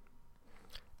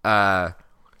 Now,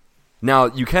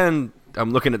 you can,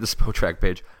 I'm looking at the Spotrac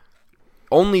page,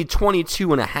 only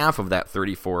 22.5 of that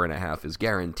 34.5 is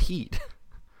guaranteed.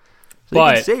 So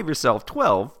you can save yourself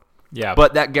 12. Yeah.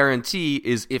 But that guarantee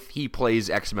is if he plays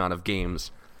X amount of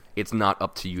games, it's not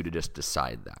up to you to just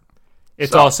decide that.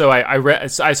 It's also, I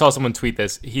saw someone tweet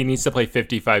this. He needs to play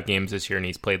 55 games this year, and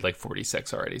he's played like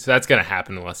 46 already. So that's going to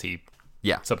happen unless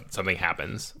something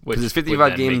happens, which his 55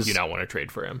 would then games make you not want to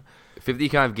trade for him.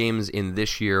 55 games in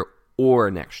this year or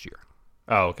next year.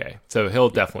 Oh, okay. So he'll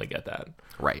definitely get that.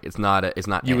 Right. It's not.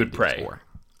 You would pray.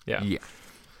 Yeah.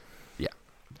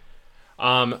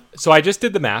 So I just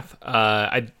did the math.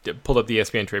 I pulled up the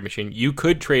ESPN trade machine. You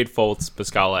could trade Fultz,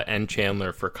 Pascala, and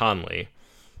Chandler for Conley.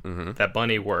 Mm-hmm. That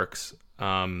money works.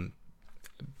 I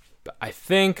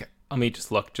think. Let me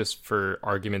just look, just for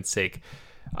argument's sake.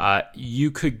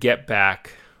 You could get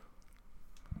back.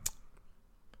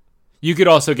 You could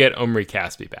also get Omri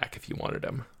Caspi back if you wanted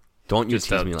him. Don't you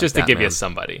tease me like that, just to give man. you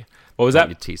somebody. What was that?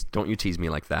 Don't you tease me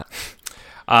like that.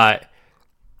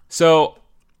 So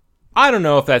I don't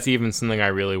know if that's even something I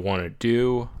really want to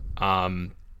do. I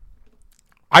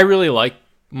really like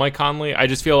Mike Conley. I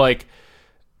just feel like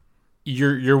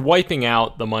you're wiping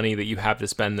out the money that you have to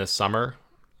spend this summer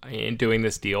in doing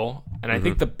this deal. And I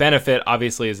think the benefit,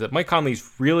 obviously, is that Mike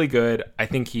Conley's really good. I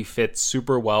think he fits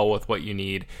super well with what you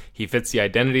need. He fits the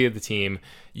identity of the team.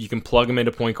 You can plug him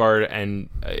into point guard and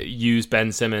use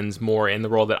Ben Simmons more in the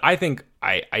role that I think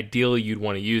ideally you'd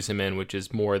want to use him in, which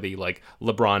is more the like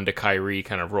LeBron to Kyrie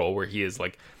kind of role where he is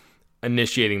like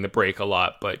initiating the break a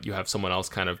lot, but you have someone else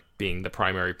kind of being the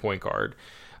primary point guard.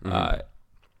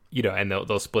 And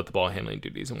they'll split the ball handling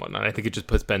duties and whatnot. I think it just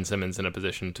puts Ben Simmons in a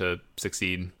position to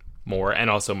succeed more. And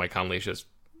also Mike Conley's just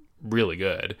really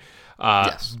good.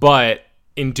 Yes. But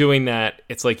in doing that,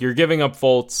 it's like you're giving up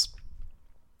Fultz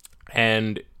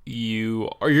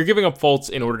you're giving up Fultz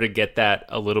in order to get that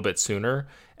a little bit sooner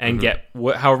and get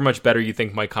however much better you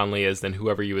think Mike Conley is than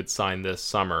whoever you would sign this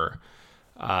summer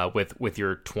with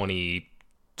your $22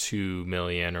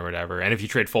 million or whatever. And if you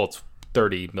trade Fultz,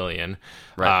 $30 million.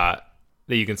 Right.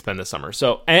 That you can spend this summer.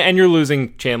 So, and you're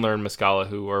losing Chandler and Muscala,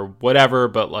 who are whatever,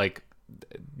 but like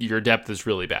your depth is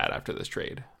really bad after this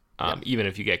trade, even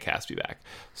if you get Caspi back.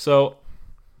 So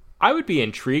I would be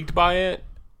intrigued by it.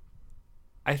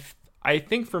 I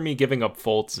think for me, giving up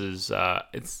Fultz is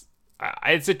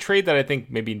it's a trade that I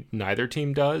think maybe neither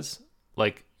team does.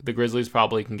 Like the Grizzlies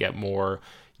probably can get more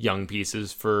young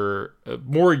pieces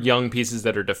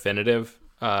that are definitive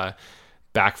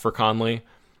back for Conley.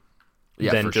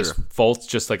 Than just sure. Fultz,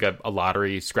 just like a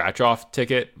lottery scratch-off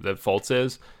ticket that Fultz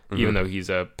is, even though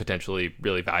he's a potentially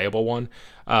really valuable one.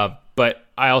 But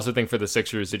I also think for the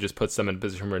Sixers, it just puts them in a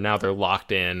position where now they're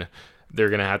locked in. They're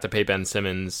going to have to pay Ben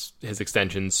Simmons his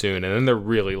extension soon, and then they're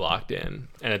really locked in.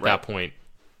 And at that point,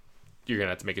 you're going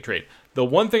to have to make a trade. The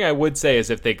one thing I would say is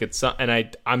if they could,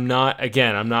 and I'm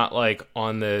not like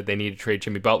on the they need to trade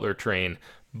Jimmy Butler train,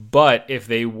 but if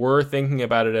they were thinking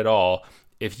about it at all,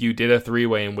 if you did a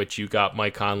three-way in which you got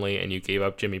Mike Conley and you gave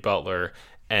up Jimmy Butler,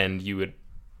 and you would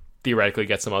theoretically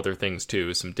get some other things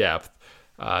too, some depth,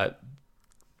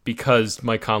 because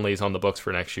Mike Conley is on the books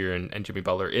for next year and Jimmy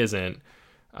Butler isn't,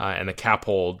 and the cap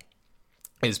hold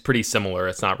is pretty similar.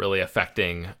 It's not really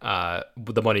affecting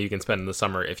the money you can spend in the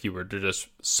summer if you were to just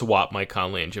swap Mike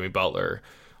Conley and Jimmy Butler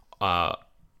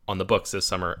on the books this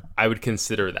summer. I would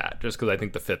consider that just because I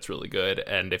think the fit's really good,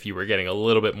 and if you were getting a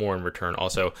little bit more in return,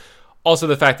 Also,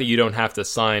 the fact that you don't have to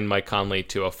sign Mike Conley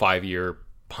to a 5-year,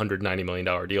 $190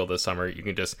 million deal this summer. You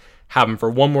can just have him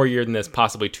for one more year than this,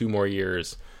 possibly 2 more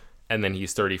years, and then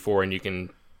he's 34, and you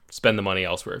can spend the money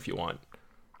elsewhere if you want.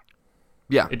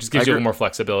 Yeah. It just gives you a little more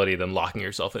flexibility than locking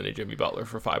yourself into Jimmy Butler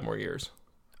for 5 more years.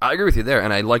 I agree with you there,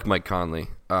 and I like Mike Conley.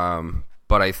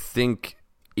 But I think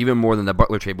even more than the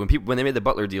Butler trade, when they made the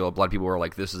Butler deal, a lot of people were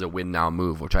like, this is a win-now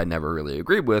move, which I never really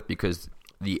agreed with because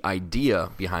the idea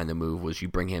behind the move was you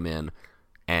bring him in,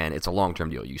 and it's a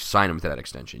long-term deal. You sign him to that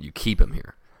extension. You keep him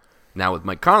here. Now with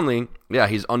Mike Conley, yeah,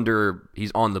 he's on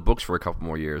the books for a couple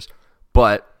more years,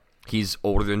 but he's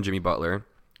older than Jimmy Butler.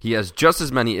 He has just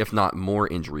as many, if not more,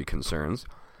 injury concerns,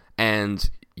 and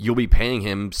you'll be paying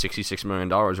him $66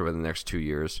 million over the next 2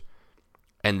 years,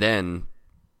 and then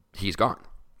he's gone.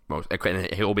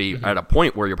 He'll be at a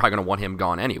point where you're probably going to want him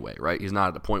gone anyway, right? He's not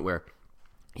at the point where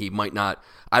he might not.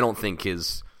 I don't think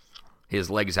his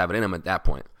legs have it in him at that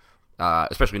point,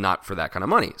 especially not for that kind of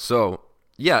money. So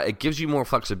yeah, it gives you more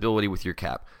flexibility with your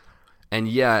cap, and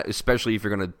yeah, especially if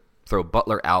you're going to throw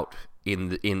Butler out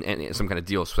in some kind of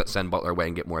deal, send Butler away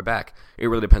and get more back. It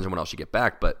really depends on what else you get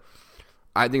back, but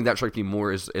I think that strikes me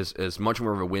more as much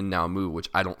more of a win now move, which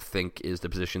I don't think is the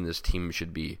position this team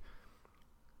should be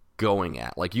going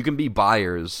at. Like, you can be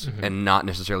buyers and not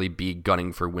necessarily be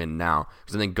gunning for win now,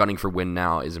 because I think gunning for win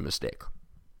now is a mistake.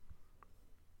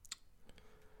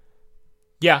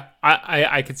 Yeah,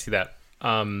 I could see that.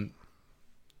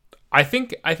 I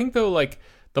think though, like,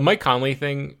 the Mike Conley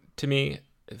thing to me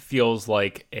feels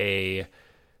like I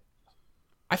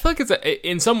feel like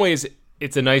in some ways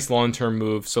it's a nice long-term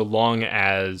move, so long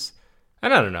as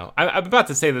And I don't know. I'm about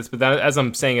to say this, but as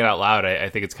I'm saying it out loud, I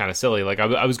think it's kind of silly. Like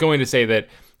I was going to say that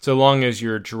so long as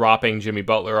you're dropping Jimmy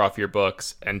Butler off your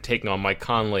books and taking on Mike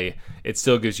Conley, it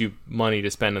still gives you money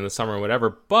to spend in the summer or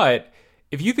whatever. But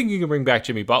if you think you can bring back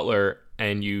Jimmy Butler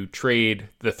and you trade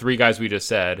the three guys we just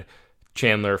said,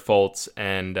 Chandler, Fultz,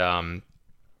 and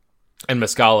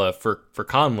Muscala for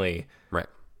Conley, Right.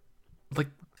 like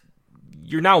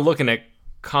you're now looking at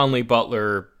Conley,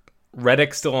 Butler,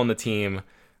 Redick still on the team,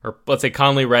 or let's say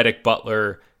Conley, Redick,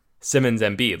 Butler, Simmons,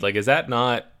 Embiid. Like, is that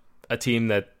not a team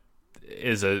that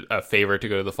is a favorite to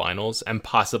go to the finals and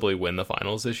possibly win the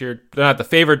finals this year? They're not the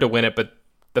favorite to win it, but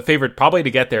the favorite probably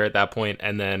to get there at that point,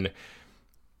 and then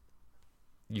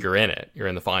you're in it. You're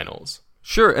in the finals.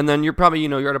 Sure, and then you're probably,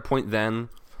 you're at a point then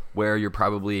where you're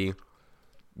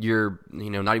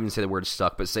not even say the word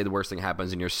stuck, but say the worst thing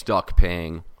happens and you're stuck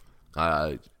paying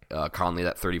Conley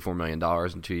that $34 million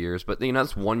in 2 years. But,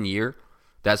 that's 1 year.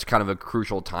 That's kind of a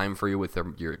crucial time for you with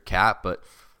your cap, but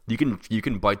you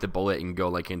can bite the bullet and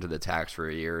go into the tax for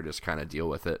a year, just kind of deal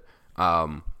with it.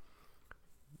 The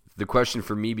question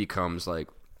for me becomes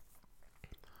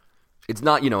it's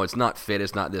not it's not fit,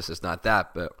 it's not this, it's not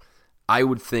that, but I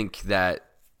would think that,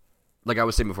 like I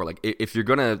was saying before, if you're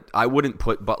gonna, I wouldn't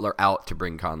put Butler out to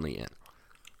bring Conley in,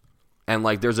 and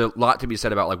there's a lot to be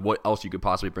said about what else you could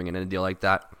possibly bring in a deal like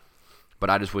that, but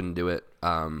I just wouldn't do it.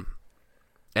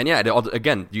 And yeah,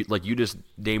 again, you just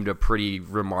named a pretty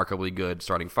remarkably good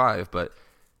starting five, but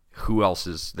who else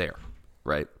is there,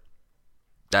 right?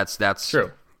 That's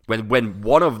true. When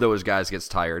one of those guys gets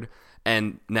tired,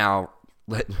 and now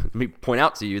let me point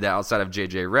out to you that outside of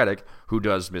JJ Redick, who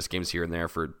does miss games here and there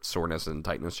for soreness and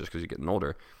tightness just because he's getting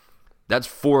older, that's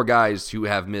four guys who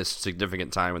have missed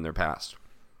significant time in their past.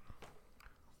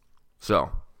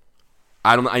 So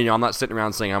I'm not sitting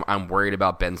around saying I'm worried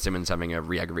about Ben Simmons having a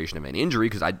re-aggravation of any injury,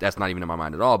 because that's not even in my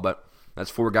mind at all. But that's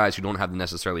four guys who don't have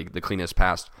necessarily the cleanest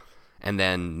past, and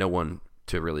then no one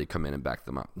to really come in and back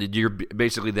them up. You're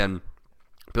basically then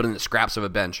building the scraps of a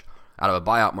bench out of a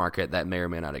buyout market that may or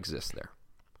may not exist there.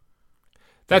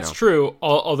 That's true,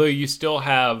 although you still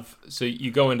have, so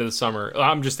you go into the summer,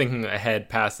 I'm just thinking ahead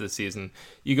past this season,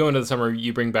 you go into the summer,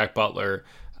 you bring back Butler,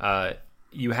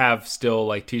 you have still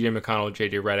TJ McConnell,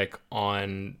 JJ Redick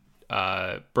on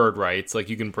bird rights,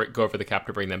 you can go over the cap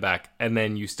to bring them back, and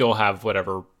then you still have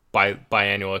whatever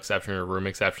biannual exception or room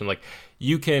exception,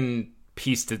 you can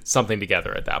piece something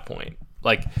together at that point.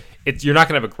 You're not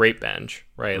going to have a great bench,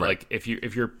 right? If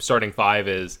your starting five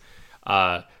is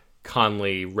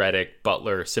Conley, Redick,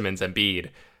 Butler, Simmons, Embiid,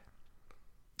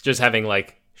 just having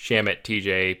Shamet,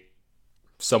 TJ,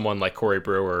 someone like Corey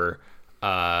Brewer,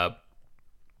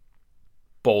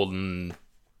 Bolden,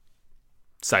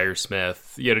 Cyrus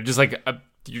Smith, just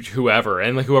whoever,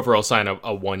 and whoever else sign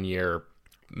a 1 year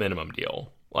minimum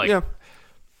deal. Yeah.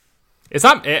 It's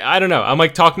not. I don't know. I'm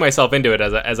talking myself into it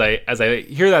as I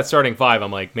hear that starting five.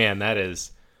 I'm man, that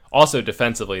is also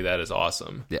defensively, that is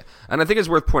awesome. Yeah, and I think it's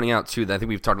worth pointing out too that I think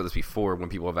we've talked about this before when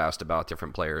people have asked about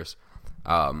different players.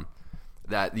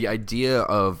 That the idea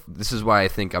of, this is why I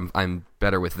think I'm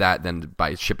better with that than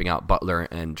by shipping out Butler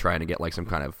and trying to get some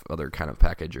kind of other kind of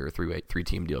package or three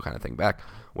team deal kind of thing back.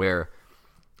 Where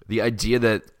the idea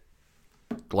that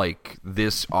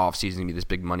this offseason can be this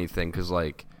big money thing, because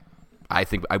I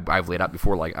think I've laid out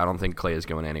before, I don't think Klay is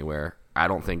going anywhere. I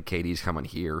don't think KD's coming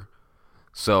here.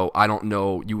 So I don't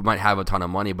know. You might have a ton of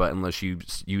money, but unless you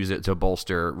use it to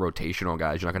bolster rotational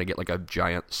guys, you're not going to get a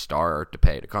giant star to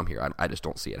pay to come here. I just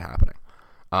don't see it happening.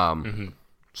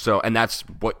 So, and that's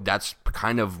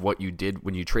kind of what you did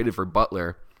when you traded for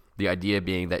Butler. The idea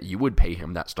being that you would pay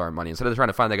him that star money instead of trying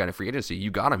to find that guy in free agency.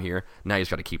 You got him here. Now you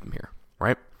just got to keep him here,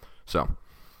 right? So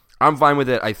I'm fine with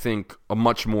it. I think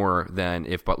much more than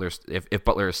if Butler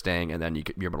is staying, and then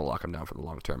you're able to lock him down for the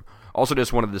long term. Also,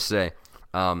 just wanted to say,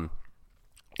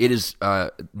 it is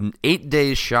 8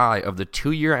 days shy of the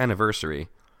 2-year anniversary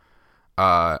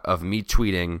of me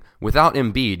tweeting, without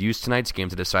Embiid, use tonight's game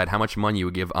to decide how much money you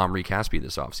would give Omri Caspi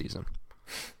this offseason.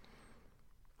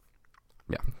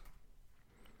 Yeah.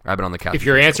 I've been on the Caspi. If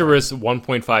your answer was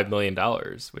 $1.5 million,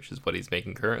 which is what he's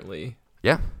making currently.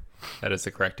 Yeah. That is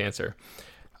the correct answer.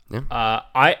 Yeah.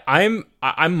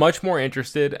 I'm much more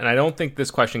interested, and I don't think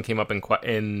this question came up on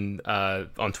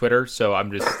Twitter, so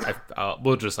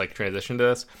we'll just transition to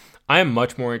this. I am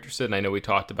much more interested, and I know we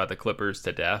talked about the Clippers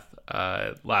to death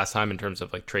last time in terms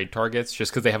of trade targets,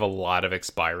 just because they have a lot of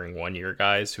expiring 1-year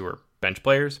guys who are bench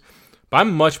players. But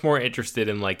I'm much more interested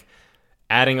in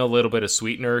adding a little bit of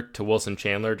sweetener to Wilson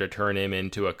Chandler to turn him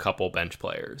into a couple bench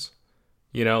players.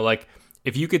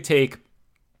 If you could take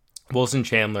Wilson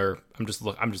Chandler, I'm just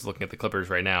looking at the Clippers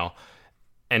right now,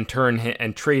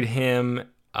 and trade him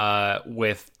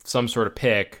with some sort of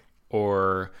pick,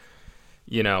 or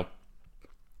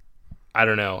I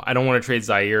don't know. I don't want to trade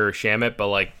Zaire or Shamet, but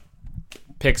like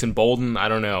picks and Bolden, I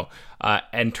don't know,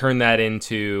 and turn that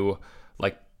into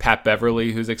like Pat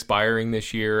Beverly, who's expiring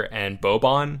this year, and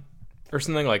Boban or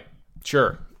something. Like,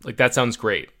 sure, like that sounds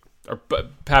great. Or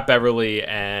Pat Beverly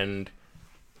and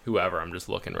whoever. I'm just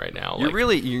looking right now. You're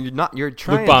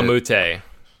trying Luc Bamute.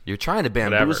 You're trying to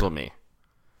bamboozle me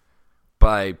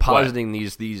by positing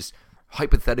these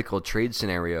hypothetical trade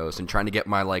scenarios and trying to get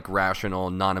my like rational,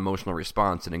 non-emotional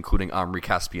response, and including Omri,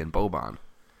 Caspian, Boban.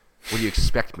 What do you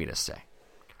expect me to say?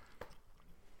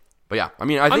 But yeah, I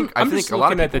mean, I think a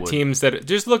lot of people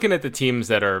just looking at the teams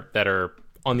that are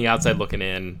on the outside looking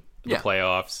in the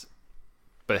playoffs,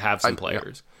 but have some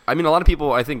players. Yeah. I mean, a lot of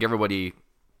people. I think everybody.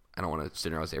 I don't want to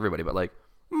sit around and say everybody, but like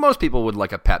most people would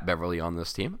like a Pat Beverly on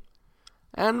this team,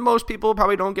 and most people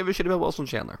probably don't give a shit about Wilson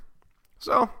Chandler.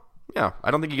 So yeah,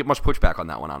 I don't think you get much pushback on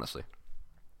that one, honestly.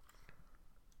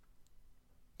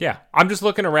 Yeah, I'm just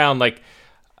looking around. Like,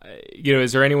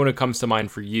 is there anyone who comes to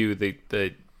mind for you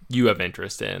that you have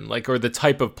interest in, like, or the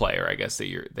type of player, I guess, that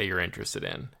you're interested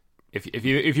in? If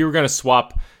you were going to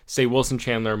swap, say, Wilson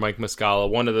Chandler, Mike Muscala,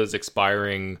 one of those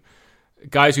expiring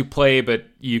guys who play but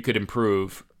you could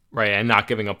improve, right, and not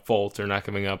giving up Fultz or not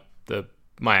giving up the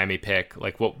Miami pick,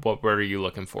 like what are you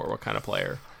looking for? What kind of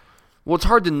player? Well, it's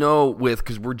hard to know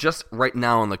because we're just right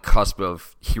now on the cusp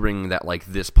of hearing that like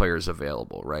this player is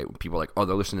available, right? People are like, oh,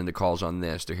 they're listening to calls on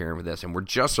this, they're hearing for this, and we're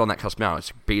just on that cusp now.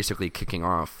 It's basically kicking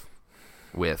off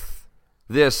with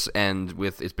this, and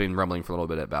it's been rumbling for a little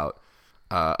bit about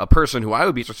a person who I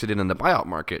would be interested in the buyout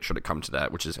market should it come to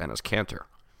that, which is Enes Kanter.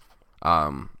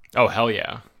 Oh, hell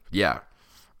yeah. Yeah.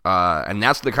 And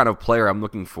that's the kind of player I'm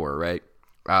looking for, right?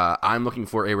 I'm looking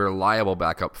for a reliable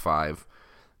backup five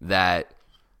that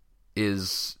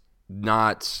is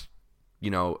not,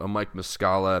 a Mike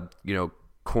Muscala,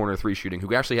 corner three shooting,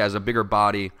 who actually has a bigger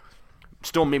body,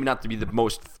 still maybe not to be the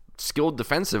most skilled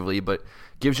defensively, but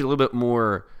gives you a little bit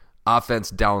more offense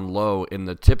down low in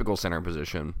the typical center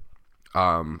position,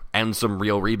 and some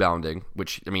real rebounding,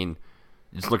 which, I mean,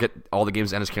 just look at all the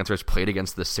games Enes Kanter has played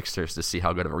against the Sixers to see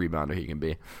how good of a rebounder he can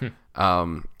be.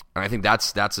 And I think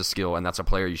that's a skill, and that's a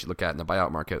player you should look at in the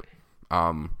buyout market. I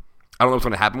don't know what's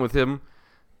going to happen with him.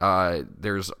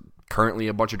 There's currently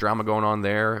a bunch of drama going on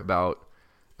there about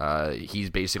he's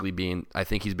basically I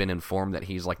think he's been informed that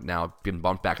he's like now been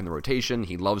bumped back in the rotation.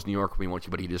 He loves New York,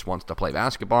 but he just wants to play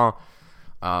basketball.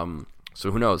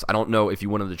 So who knows? I don't know if you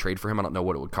wanted to trade for him. I don't know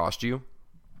what it would cost you,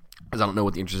 because I don't know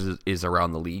what the interest is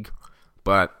around the league.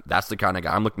 But that's the kind of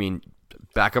guy I'm looking.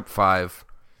 Backup five,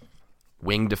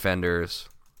 wing defenders,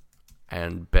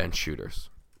 and bench shooters.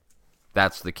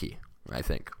 That's the key, I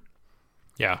think.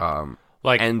 Yeah. Go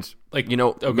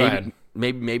ahead.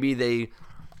 Maybe they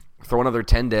throw another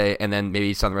 10-day and then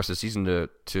maybe sign the rest of the season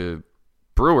to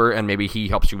Brewer, and maybe he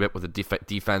helps you with the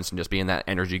defense and just being that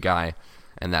energy guy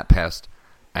and that pest,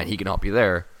 and he can help you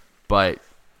there. But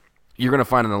you're going to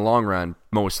find in the long run,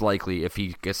 most likely, if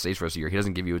he stays for the rest of the year, he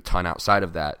doesn't give you a ton outside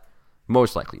of that.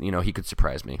 Most likely, he could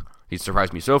surprise me. He's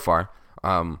surprised me so far.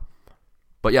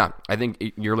 But yeah, I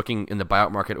think you're looking in the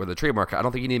buyout market or the trade market. I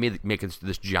don't think you need to make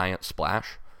this giant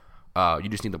splash. You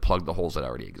just need to plug the holes that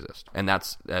already exist, and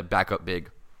that's backup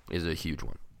big is a huge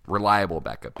one. Reliable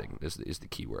backup big is the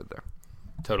key word there.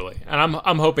 Totally, and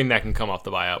I'm hoping that can come off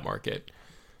the buyout market.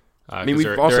 I mean,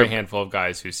 there are a handful of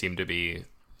guys who seem to be,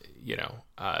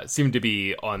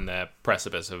 on the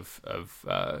precipice of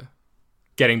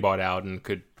getting bought out and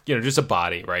could, just a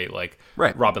body, right? Like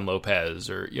Robin Lopez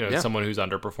or someone who's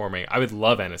underperforming. I would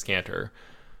love Enes Kanter.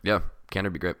 Yeah, Kanter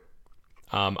would be great.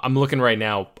 I'm looking right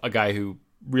now. A guy who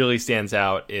really stands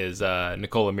out is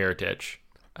Nikola Mirotic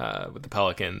with the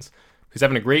Pelicans, who's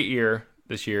having a great year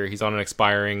this year. He's on an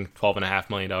expiring $12.5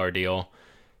 million deal.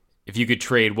 If you could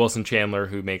trade Wilson Chandler,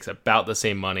 who makes about the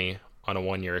same money on a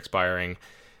 1-year expiring,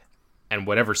 and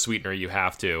whatever sweetener you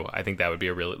have to, I think that would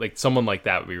be someone like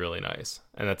that would be really nice.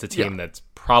 And that's a team that's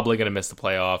probably going to miss the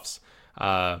playoffs.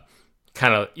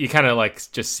 You kind of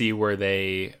like just see where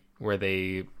they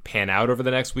pan out over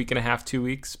the next week and a half, 2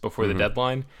 weeks before the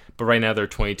deadline. But right now they're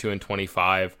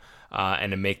 22-25,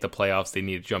 and to make the playoffs, they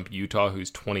need to jump Utah,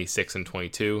 who's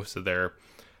 26-22. So they're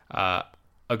a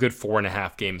good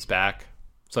 4.5 games back.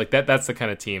 So like that's the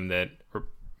kind of team that, or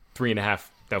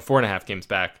 4.5 games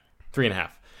back,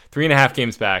 3.5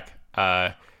 games back.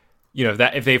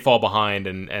 If they fall behind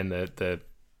and the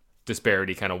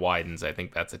disparity kind of widens, I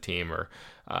think that's a team, or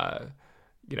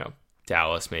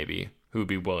Dallas maybe, who would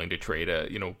be willing to trade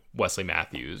Wesley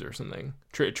Matthews or something,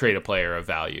 trade a player of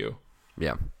value.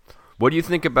 Yeah. What do you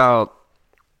think about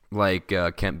like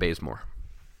Kent Bazemore.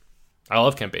 I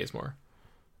love Kent Bazemore.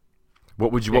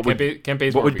 What would you? Kent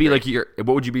Bazemore what would be like your?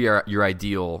 What would you be your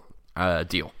ideal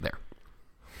deal there?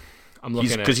 I'm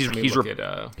looking because he's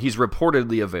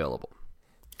reportedly available.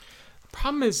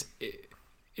 Problem is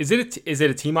it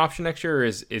a team option next year, or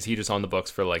is he just on the books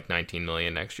for like $19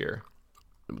 million next year?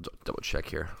 Double check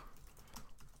here.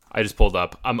 I just pulled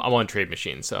up. I'm on Trade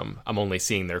Machine, so I'm only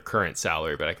seeing their current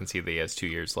salary, but I can see that he has 2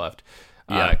 years left.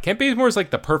 Yeah. Kent Bazemore is like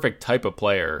the perfect type of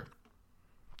player.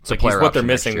 It's like he's what they're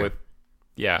missing with,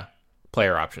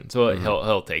 player option. So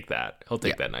he'll take that. He'll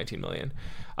take that $19 million.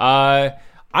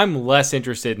 I'm less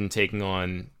interested in taking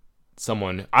on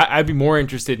someone. I'd be more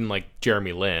interested in like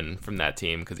Jeremy Lin from that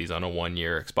team because he's on a 1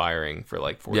 year expiring for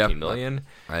like $14 million.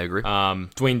 I agree.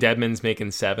 Dwayne Dedmon's making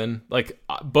 $7 million. Like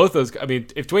both those. I mean,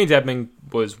 if Dwayne Dedmon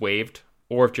was waived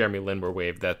or if Jeremy Lin were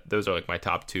waived, those are like my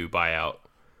top 2 buyout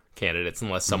candidates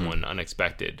unless someone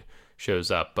unexpected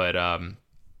shows up. But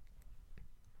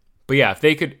yeah, if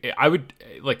they could, I would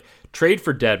like trade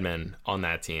for Dedmon on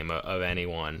that team of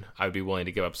anyone. I would be willing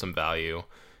to give up some value.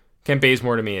 Kent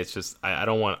Bazemore to me, it's just I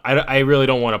really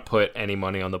don't want to put any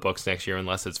money on the books next year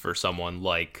unless it's for someone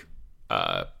like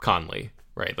Conley,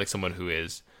 right? Like someone who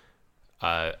is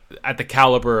at the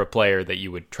caliber of player that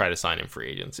you would try to sign in free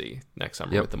agency next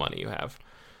summer with the money you have.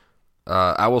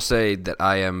 I will say that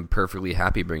I am perfectly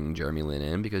happy bringing Jeremy Lin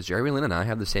in because Jeremy Lin and I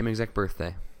have the same exact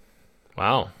birthday.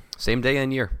 Wow. Same day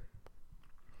and year.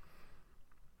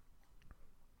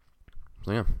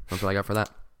 So yeah, that's what I got for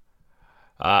that.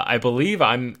 I believe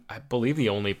the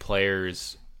only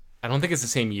players. I don't think it's the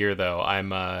same year though. I'm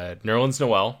Nerlens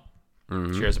Noel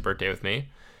shares a birthday with me,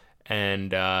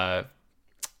 and why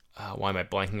am I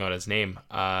blanking on his name?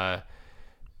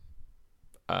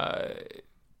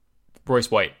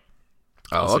 Royce White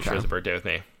also shares a birthday with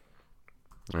me.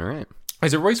 All right.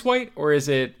 Is it Royce White or is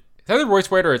it? It's either Royce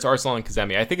White or it's Arsalan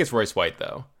Kazemi. I think it's Royce White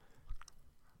though.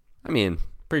 I mean,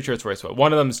 pretty sure it's Royce White.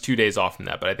 One of them is 2 days off from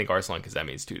that, but I think Arsalan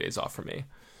Kazemi is 2 days off from me.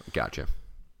 Gotcha.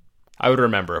 I would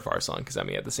remember if Arsalan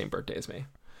Kazemi had the same birthday as me.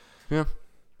 Yeah,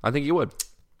 I think you would.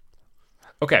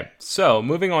 Okay, so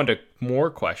moving on to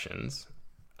more questions.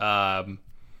 Dr.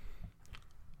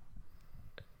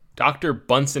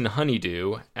 Bunsen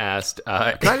Honeydew asked,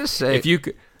 can I just say, if you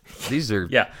could, these are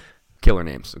killer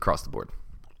names across the board.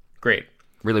 Great.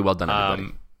 Really well done,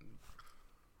 everybody.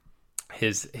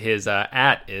 His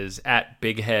at is at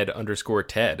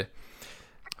bighead_Ted.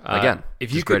 Again,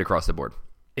 if you great across the board.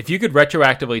 If you could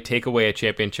retroactively take away a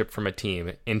championship from a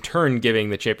team, in turn giving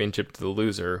the championship to the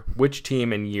loser, which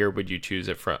team and year would you choose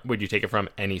it from? Would you take it from?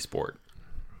 Any sport?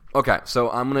 Okay, so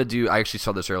I'm going to do... I actually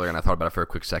saw this earlier, and I thought about it for a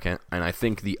quick second, and I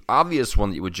think the obvious one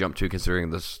that you would jump to,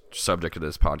 considering the subject of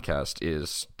this podcast,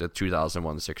 is the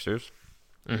 2001 Sixers.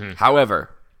 Mm-hmm.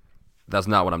 However, that's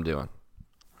not what I'm doing.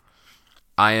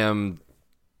 I am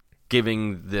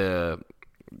giving the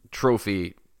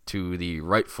trophy to the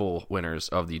rightful winners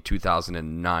of the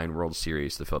 2009 World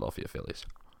Series, the Philadelphia Phillies.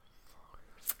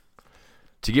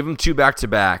 To give them 2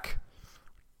 back-to-back,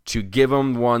 to give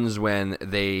them ones when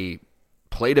they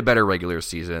played a better regular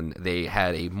season, they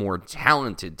had a more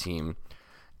talented team,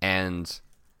 and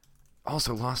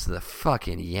also lost to the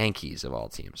fucking Yankees of all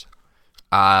teams.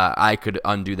 I could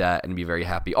undo that and be very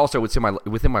happy. Also, within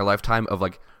my lifetime of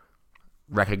like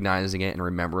recognizing it and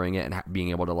remembering it and being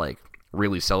able to like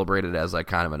really celebrate it as like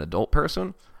kind of an adult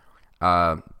person.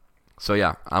 So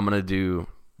yeah, I'm gonna do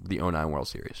the 2009 World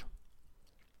Series.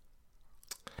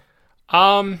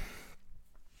 I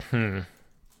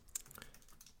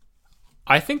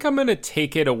think I'm gonna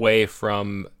take it away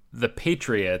from the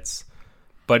Patriots,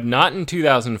 but not in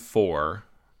 2004.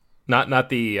 Not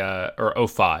the or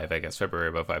 05, I guess, February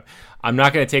of 05. I'm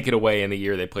not going to take it away in the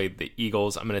year they played the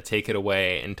Eagles. I'm going to take it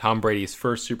away in Tom Brady's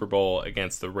first Super Bowl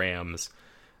against the Rams,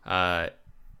 the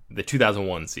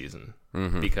 2001 season.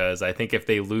 Mm-hmm. Because I think if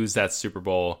they lose that Super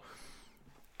Bowl,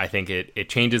 I think it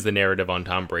changes the narrative on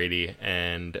Tom Brady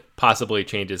and possibly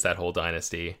changes that whole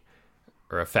dynasty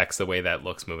or affects the way that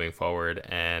looks moving forward.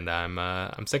 And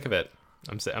I'm sick of it.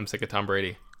 I'm sick of Tom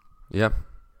Brady. Yeah.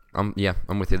 I'm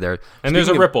with you there. And there's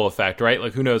a ripple effect, right?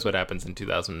 Like, who knows what happens in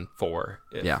 2004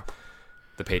 if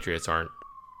the Patriots aren't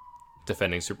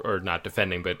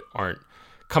aren't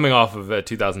coming off of a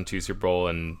 2002 Super Bowl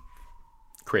and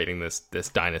creating this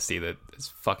dynasty that is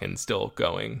fucking still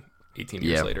going 18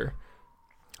 years later.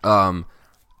 I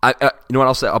you know what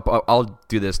I'll say? I'll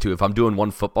do this too. If I'm doing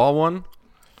one football one,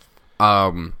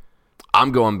 I'm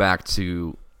going back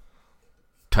to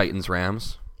Titans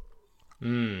Rams.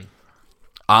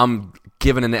 I'm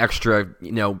giving an extra,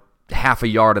 half a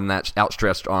yard in that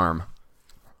outstretched arm,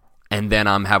 and then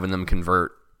I'm having them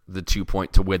convert the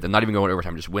 2-point to win, and not even going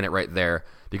overtime, just win it right there.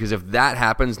 Because if that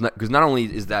happens, because not only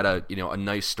is that a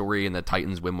nice story and the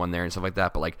Titans win one there and stuff like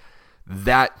that, but like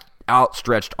that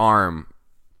outstretched arm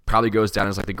probably goes down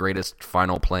as like the greatest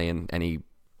final play in any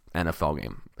NFL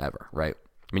game ever, right?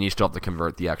 I mean, you still have to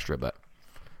convert the extra, but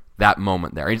that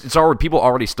moment there, it's already, people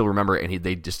already still remember it, and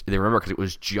they remember because it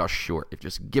was just short. If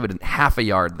just give it half a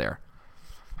yard there,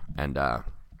 and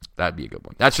that'd be a good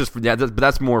one. That's just but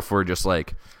that's more for just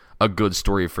like a good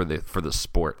story for the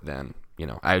sport than,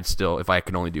 I would still, if I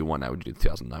could only do one, I would do the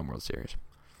 2009 World Series.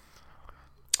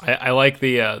 I like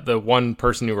the one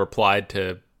person who replied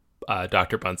to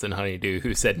Dr. Bunsen Honeydew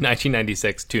who said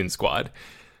 1996 Toon Squad.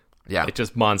 Yeah, it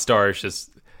just Monstars,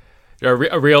 just a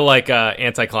real like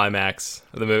anticlimax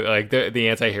of the movie, like the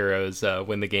anti-heroes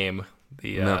win the game,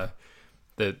 the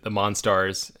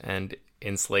Monstars, and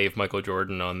enslave Michael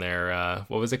Jordan on their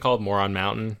what was it called, Moron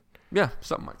Mountain? Yeah,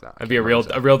 something like that. That'd be a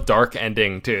real dark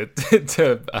ending to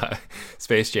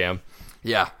Space Jam.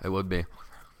 Yeah, it would be.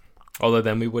 Although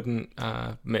then we wouldn't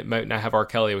might not have R.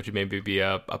 Kelly, which would maybe be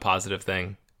a positive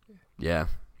thing. Yeah,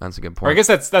 that's a good point. Or I guess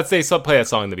that's they play that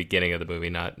song in the beginning of the movie,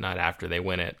 not after they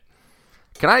win it.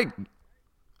 Can I?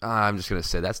 I'm just gonna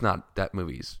say that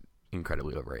movie's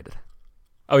incredibly overrated.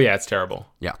 Oh yeah, it's terrible.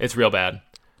 Yeah, it's real bad.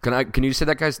 Can you say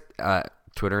that guy's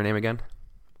Twitter name again?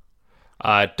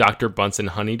 Dr. Bunsen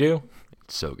Honeydew.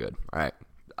 It's so good. All right,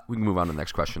 we can move on to the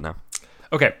next question now.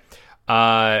 Okay.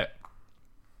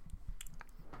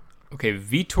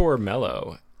 Vitor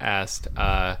Mello asked,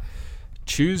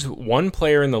 choose one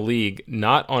player in the league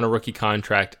not on a rookie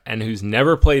contract and who's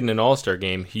never played in an All-Star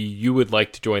game you would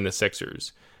like to join the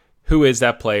Sixers. Who is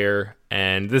that player?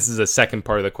 And this is a second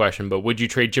part of the question, but would you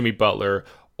trade Jimmy Butler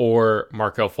or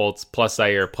Markelle Fultz plus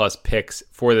Zaire plus picks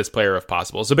for this player if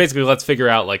possible? So basically, let's figure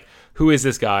out like who is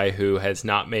this guy who has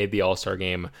not made the All-Star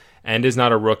game and is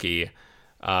not a rookie,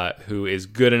 who is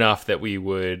good enough that we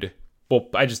would... Well,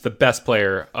 just the best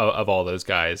player of all those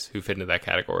guys who fit into that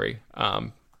category,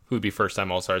 who would be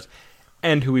first-time All-Stars,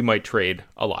 and who we might trade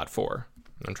a lot for.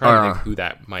 I'm trying to think who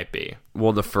that might be.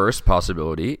 Well, the first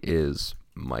possibility is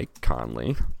Mike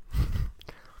Conley.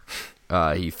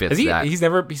 He fits that. He's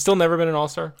still never been an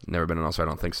All-Star? Never been an All-Star, I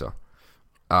don't think so.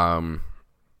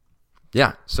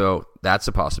 Yeah, so that's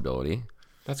a possibility.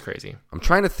 That's crazy. I'm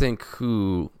trying to think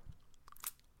who...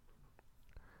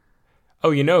 Oh,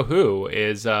 you know who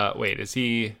is... is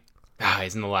he...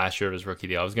 he's in the last year of his rookie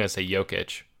deal. I was going to say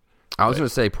Jokic. I was going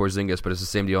to say Porzingis, but it's the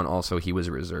same deal, and also he was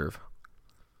a reserve.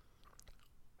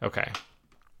 Okay.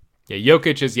 Yeah,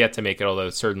 Jokic is yet to make it,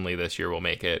 although certainly this year will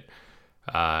make it,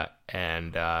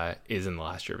 and is in the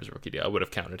last year of his rookie deal. I would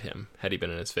have counted him had he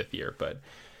been in his fifth year, but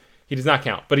he does not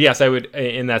count. But yes, I would,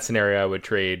 in that scenario, I would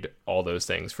trade all those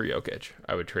things for Jokic.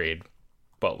 I would trade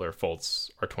Butler,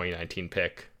 Fultz, our 2019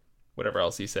 pick, whatever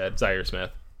else he said, Zaire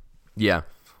Smith. Yeah.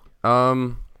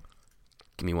 Give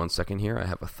me 1 second here. I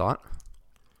have a thought.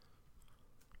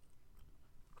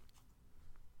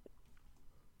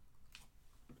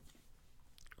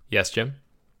 Yes, Jim?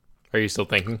 Are you still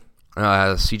thinking?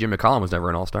 CJ McCollum was never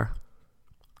an All-Star.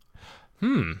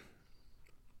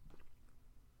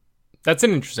 That's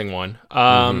an interesting one.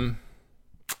 I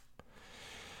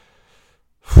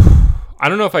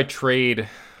don't know if I trade...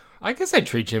 I guess I'd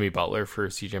trade Jimmy Butler for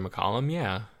CJ McCollum,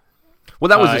 yeah. Well,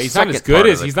 that was he's not as good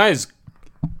as... He's not as...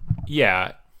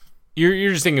 Yeah.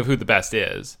 You're just thinking of who the best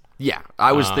is. Yeah.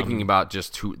 I was thinking about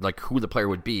just who the player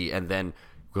would be, and then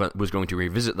was going to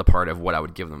revisit the part of what I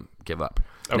would give up.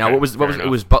 Okay, now, what was it?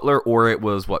 Was Butler, or it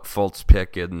was Fultz,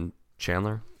 Pick, and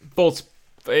Chandler? Fultz.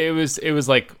 It was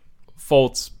like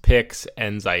Fultz, Picks,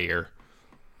 and Zaire.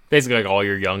 Basically, like all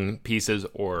your young pieces,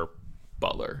 or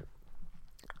Butler.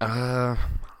 I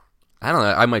don't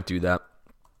know. I might do that.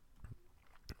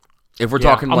 If we're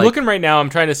talking, I'm looking right now. I'm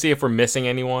trying to see if we're missing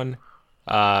anyone.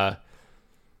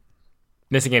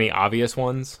 Missing any obvious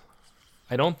ones?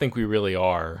 I don't think we really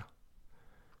are.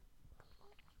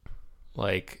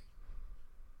 Like,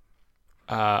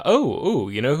 you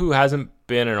know who hasn't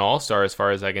been an All-Star as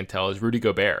far as I can tell is Rudy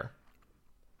Gobert.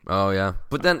 Oh yeah,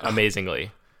 but then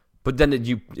amazingly. But then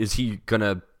is he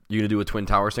gonna do a Twin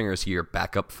Towers thing, or is he your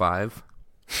backup five?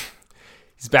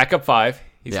 He's backup five.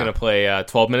 He's gonna play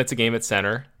 12 minutes a game at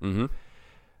center. Mm-hmm.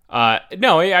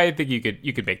 No, I think you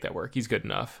could make that work. He's good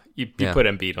enough. You put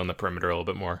Embiid on the perimeter a little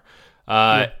bit more.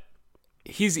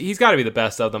 He's got to be the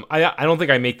best of them. I don't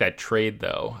think I make that trade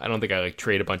though. I don't think I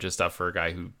trade a bunch of stuff for a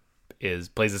guy who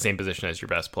plays the same position as your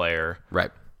best player.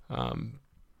 Right. I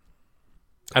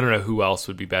don't know who else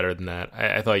would be better than that.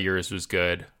 I thought yours was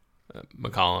good,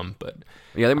 McCollum, but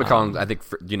yeah, I think McCollum. I think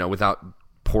without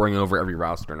poring over every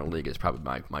roster in the league is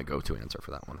probably my go-to answer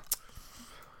for that one.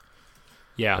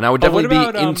 Yeah, and I would But what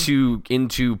definitely about, be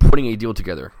into putting a deal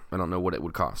together. I don't know what it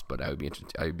would cost, but I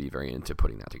would be very into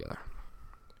putting that together.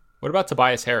 What about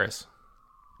Tobias Harris?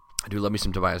 I do love me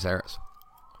some Tobias Harris.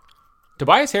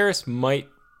 Tobias Harris might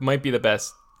be the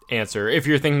best answer if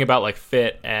you're thinking about like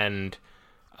fit and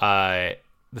the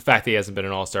fact that he hasn't been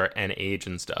an All-Star and age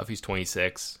and stuff. He's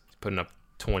 26, he's putting up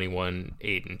 21,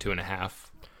 8, and 2.5.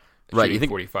 Right, you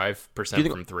think 45%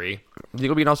 from three? Do you think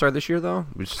he'll be an All-Star this year though?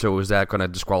 So is that going to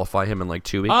disqualify him in like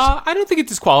 2 weeks? I don't think it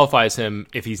disqualifies him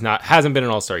if hasn't been an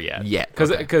All-Star yet.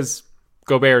 Because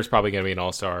Gobert is probably going to be an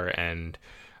All-Star and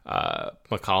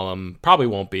McCollum probably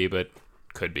won't be, but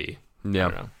could be. Yeah.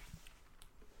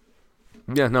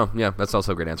 I don't know. Yeah, that's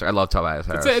also a great answer. I love Tobias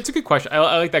Harris. It's a good question.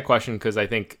 I like that question because I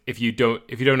think if you don't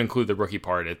include the rookie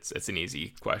part, it's an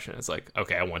easy question. It's like,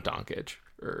 okay, I want Doncic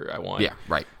or I want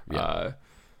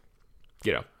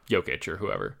Jokic or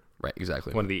whoever. Right,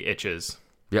 exactly. One of the itches.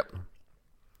 Yep.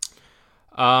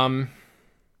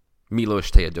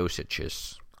 Milos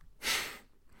Teodosic.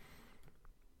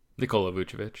 Nikola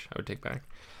Vucevic, I would take back.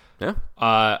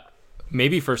 Yeah.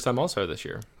 Maybe first time All-Star this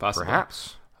year, possibly.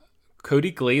 Perhaps.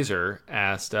 Cody Glazer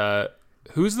asked,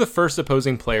 who's the first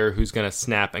opposing player who's going to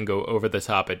snap and go over the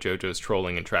top at JoJo's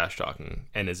trolling and trash talking?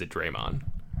 And is it Draymond?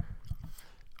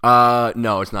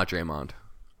 No, it's not Draymond.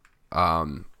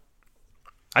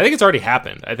 I think it's already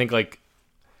happened. I think like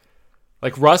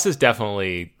Russ is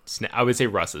definitely, I would say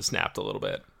Russ has snapped a little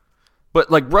bit.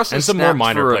 But like Russ has some snapped more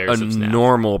minor for players a have snapped.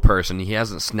 normal person. He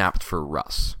hasn't snapped for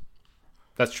Russ.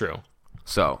 That's true.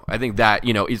 So I think that,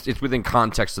 it's within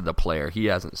context of the player. He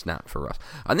hasn't snapped for Russ.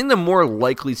 I think the more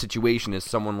likely situation is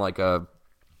someone like a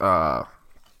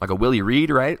Willie Reed,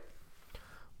 right?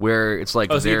 Where it's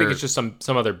like, so you think it's just some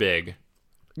other big?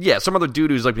 Yeah, some other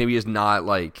dude who's like maybe is not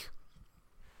like,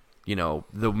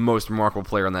 the most remarkable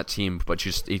player on that team, but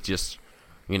he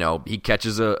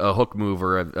catches a hook move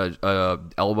or a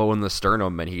elbow in the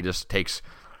sternum, and he just takes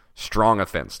strong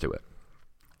offense to it.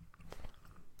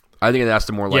 I think that's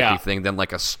the more likely thing than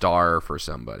like a star for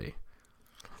somebody.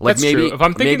 Like that's maybe true. If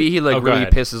I'm thinking, maybe he like really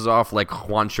ahead. pisses off like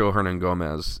Juancho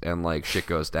Hernangomez and like shit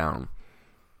goes down.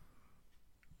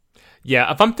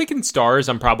 Yeah, if I'm thinking stars,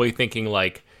 I'm probably thinking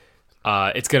like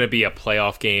it's going to be a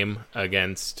playoff game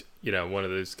against one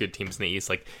of those good teams in the East,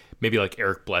 like maybe like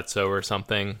Eric Bledsoe or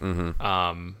something.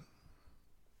 Mm-hmm.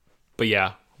 But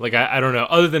yeah, like I don't know.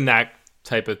 Other than that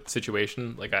type of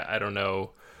situation, like I don't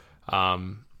know.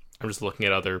 I'm just looking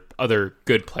at other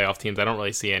good playoff teams. I don't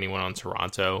really see anyone on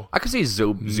Toronto. I could see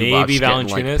Zubac maybe getting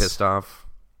like Valanciunas. pissed off.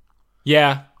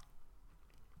 Yeah,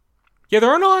 there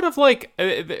aren't a lot of like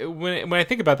when I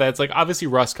think about that, it's like obviously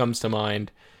Russ comes to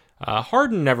mind.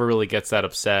 Harden never really gets that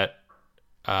upset.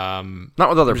 Not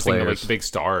with other I'm just thinking of, like the big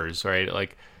stars, right?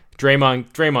 Like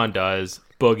Draymond does,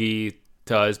 Boogie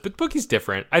does, but Boogie's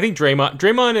different. I think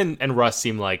Draymond and Russ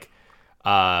seem like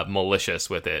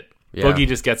malicious with it. Yeah. Boogie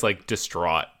just gets like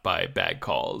distraught by bad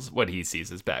calls, what he sees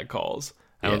as bad calls.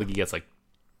 I don't think he gets like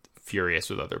furious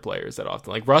with other players that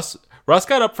often. Like Russ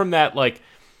got up from that, like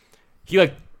he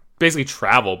like basically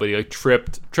traveled, but he like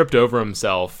tripped over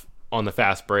himself on the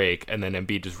fast break, and then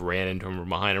Embiid just ran into him from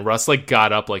behind, and Russ like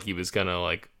got up like he was gonna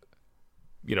like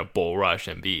bull rush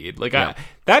Embiid. Like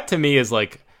that to me is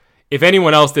like, if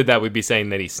anyone else did that, we'd be saying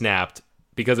that he snapped.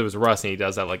 Because it was Russ and he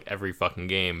does that like every fucking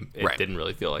game, it didn't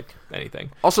really feel like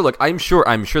anything. Also, like I'm sure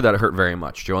that hurt very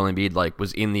much. Joel Embiid like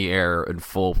was in the air in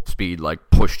full speed, like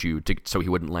pushed you so he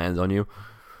wouldn't land on you.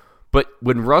 But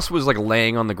when Russ was like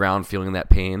laying on the ground feeling that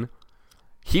pain,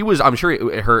 I'm sure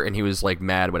it hurt and he was like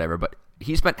mad, whatever. But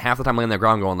he spent half the time laying on the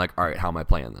ground going like, all right, how am I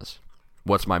playing this?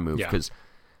 What's my move? Because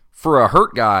for a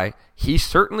hurt guy, he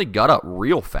certainly got up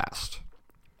real fast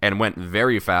and went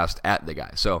very fast at the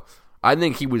guy. So I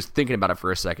think he was thinking about it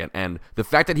for a second, and the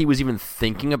fact that he was even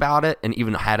thinking about it and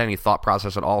even had any thought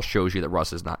process at all shows you that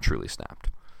Russ is not truly snapped.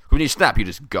 When you snap, you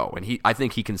just go, and I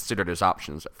think he considered his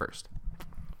options at first.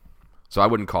 So I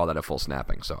wouldn't call that a full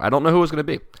snapping. So I don't know who it's going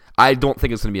to be. I don't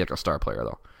think it's going to be like a star player,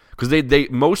 though. Because they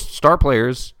most star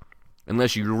players,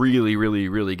 unless you really, really,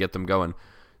 really get them going,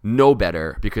 know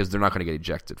better because they're not going to get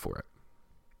ejected for it.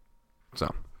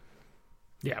 So.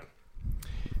 Yeah.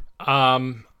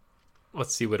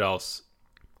 Let's see what else.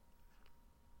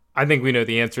 I think we know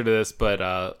the answer to this, but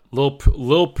Lil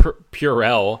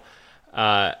Purell,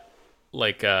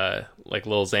 like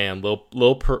Lil Xan,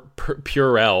 Lil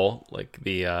Purell, like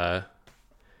the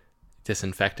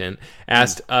disinfectant,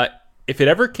 asked if it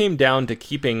ever came down to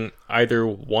keeping either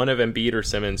one of Embiid or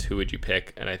Simmons, who would you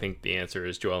pick? And I think the answer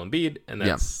is Joel Embiid, and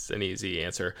that's an easy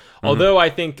answer. Mm-hmm. Although I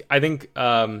think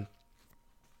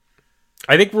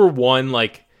we're one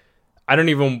like, I don't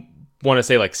even want to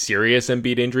say like serious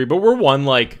Embiid injury, but we're one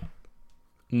like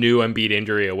new Embiid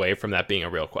injury away from that being a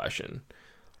real question.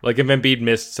 Like if Embiid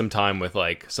missed some time with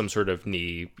like some sort of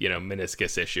knee,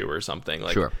 meniscus issue or something,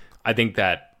 like Sure. I think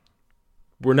that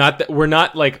not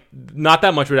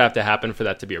that much would have to happen for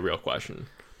that to be a real question.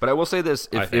 But I will say this: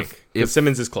 if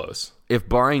Simmons is close, if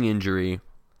barring injury,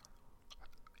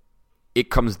 it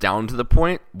comes down to the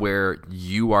point where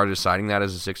you are deciding that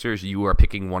as a Sixers, you are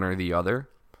picking one or the other.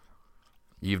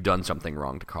 You've done something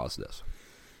wrong to cause this.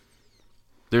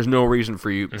 There's no reason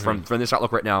for you, from this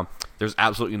outlook right now, there's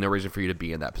absolutely no reason for you to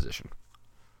be in that position.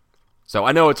 So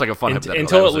I know it's like a fun hypothetical.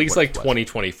 Until at least like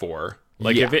 2024.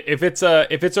 Like if it's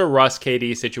a Russ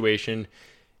KD situation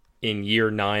in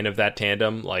year 9 of that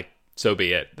tandem, like so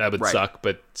be it. That would suck,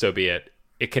 but so be it.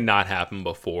 It cannot happen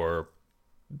before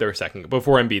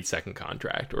Embiid's second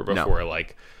contract, or before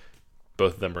like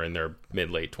both of them are in their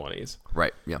mid-late 20s.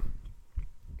 Right, yeah.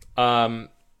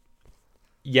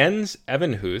 Jens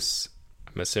Evenhuis,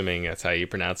 I'm assuming that's how you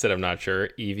pronounce it. I'm not sure.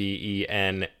 Evenhuis,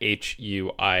 and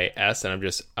I'm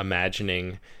just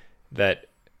imagining that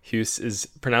Hughes is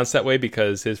pronounced that way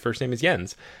because his first name is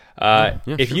Jens.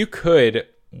 If you could,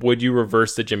 would you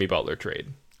reverse the Jimmy Butler trade?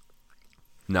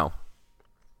 No.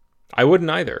 I wouldn't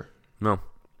either. No,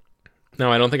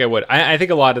 I don't think I would. I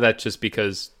think a lot of that's just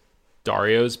because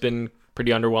Dario's been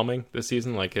pretty underwhelming this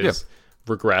season. Like has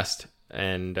regressed,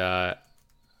 and I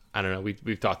don't know.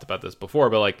 We've talked about this before,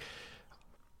 but like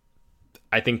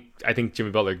I think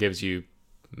Jimmy Butler gives you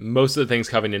most of the things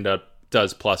Covington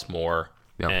does plus more.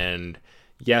 Yeah. And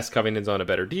yes, Covington's on a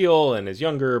better deal and is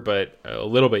younger, but a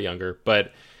little bit younger.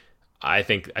 But I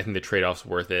think the trade-off's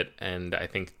worth it, and I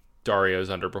think Dario's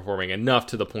underperforming enough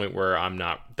to the point where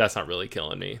that's not really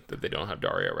killing me that they don't have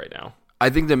Dario right now. I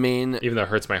think even though it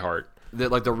hurts my heart,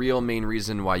 the real main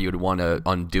reason why you would want to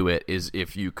undo it is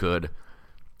if you could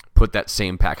put that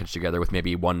same package together with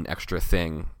maybe one extra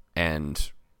thing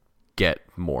and get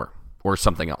more or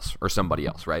something else or somebody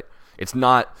else, right? It's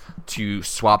not to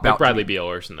swap out Bradley Beal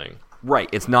or something. Right.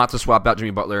 It's not to swap out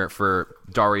Jimmy Butler for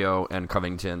Dario and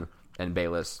Covington and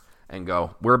Bayless and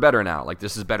go, we're better now. Like,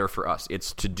 this is better for us.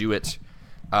 It's to do it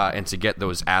and to get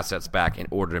those assets back in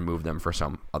order to move them for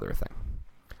some other thing,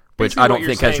 which I don't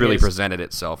think has really presented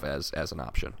itself as an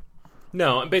option.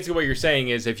 No, basically what you're saying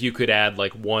is if you could add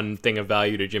like one thing of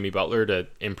value to Jimmy Butler to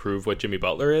improve what Jimmy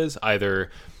Butler is, either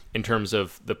in terms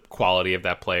of the quality of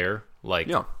that player, like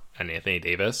an Anthony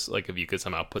Davis, like if you could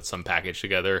somehow put some package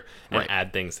together and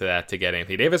add things to that to get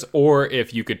Anthony Davis, or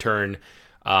if you could turn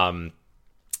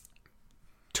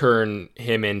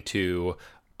him into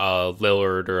a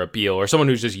Lillard or a Beal or someone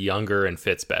who's just younger and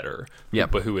fits better,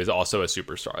 but who is also a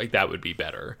superstar, like that would be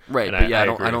better. Right. And but I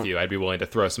agree with you. I'd be willing to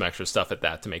throw some extra stuff at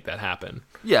that to make that happen.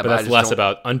 Yeah, but that's less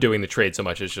about undoing the trade so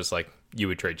much as just like you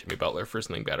would trade Jimmy Butler for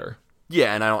something better.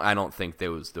 Yeah, and I don't think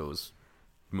those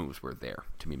moves were there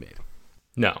to be made.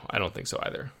 No, I don't think so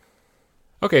either.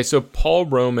 Okay, so Paul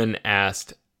Roman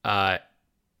asked,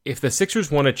 if the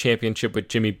Sixers won a championship with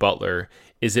Jimmy Butler,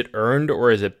 is it earned or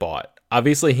is it bought?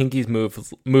 Obviously, Hinkie's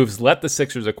moves let the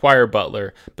Sixers acquire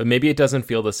Butler, but maybe it doesn't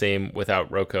feel the same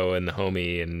without Rocco and the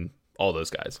homie and all those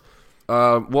guys.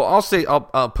 Well,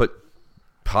 I'll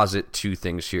posit two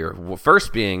things here. Well,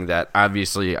 first being that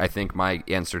obviously I think my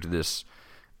answer to this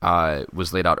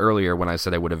was laid out earlier when I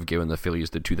said I would have given the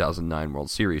Phillies the 2009 World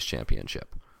Series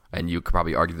championship, and you could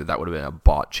probably argue that would have been a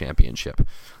bought championship.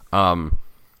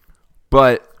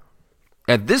 But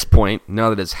at this point, now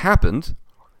that it's happened,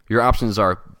 your options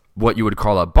are what you would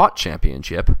call a bought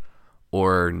championship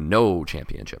or no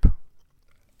championship.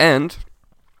 And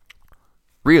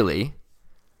really,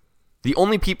 the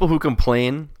only people who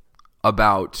complain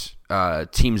about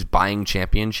teams buying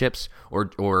championships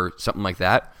or something like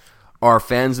that are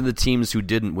fans of the teams who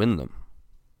didn't win them,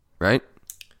 right?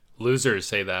 Losers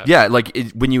say that. Yeah, like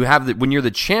when you're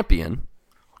the champion,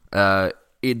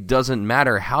 it doesn't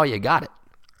matter how you got it.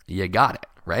 You got it,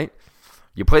 right?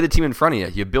 You play the team in front of you.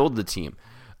 You build the team.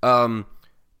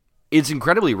 It's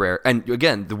incredibly rare. And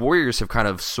again, the Warriors have kind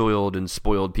of soiled and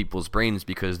spoiled people's brains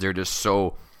because they're just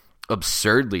so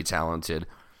absurdly talented.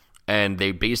 And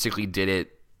they basically did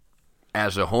it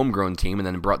as a homegrown team and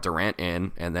then brought Durant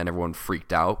in and then everyone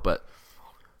freaked out. But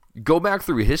go back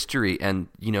through history and,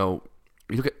 you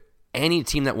look at any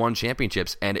team that won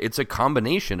championships and it's a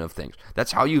combination of things.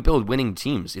 That's how you build winning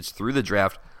teams. It's through the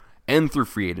draft and through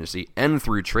free agency and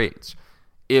through trades.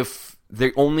 If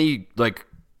the only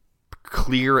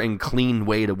clear and clean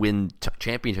way to win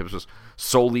championships was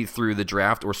solely through the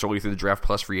draft or solely through the draft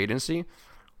plus free agency,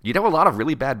 you'd have a lot of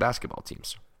really bad basketball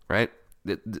teams, right?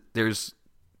 There's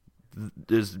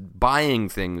buying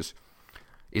things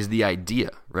is the idea,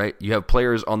 right? You have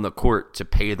players on the court to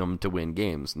pay them to win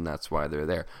games, and that's why they're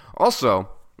there. Also,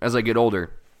 as I get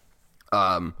older,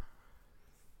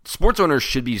 sports owners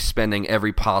should be spending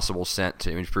every possible cent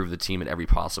to improve the team at every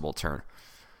possible turn.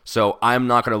 So I'm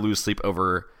not going to lose sleep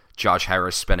over Josh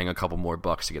Harris spending a couple more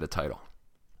bucks to get a title.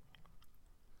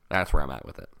 That's where I'm at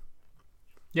with it.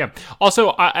 Yeah. Also,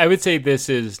 I would say this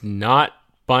is not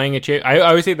buying a championship.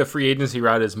 I would say the free agency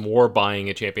route is more buying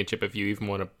a championship, if you even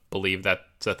want to believe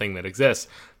that's a thing that exists,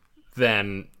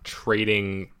 than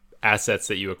trading assets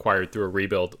that you acquired through a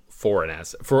rebuild for an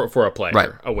asset for a player,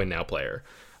 right. A win now player.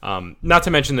 Not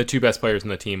to mention the two best players in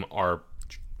the team are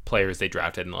players they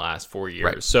drafted in the last 4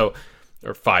 years, right.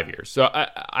 or 5 years. So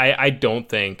I don't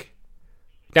think.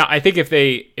 Now I think if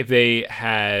they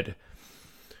had,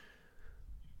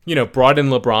 brought in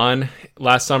LeBron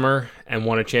last summer and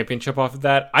won a championship off of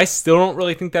that, I still don't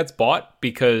really think that's bought,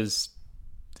 because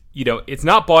it's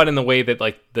not bought in the way that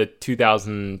like the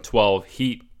 2012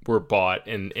 Heat were bought,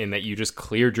 in that you just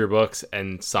cleared your books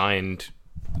and signed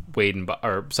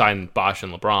signed Bosh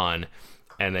and LeBron,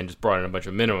 and then just brought in a bunch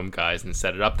of minimum guys and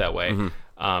set it up that way.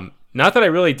 Mm-hmm. Not that I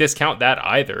really discount that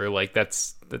either. Like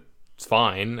that's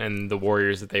fine, and the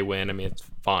Warriors that they win, I mean, it's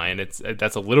fine.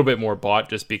 That's a little bit more bought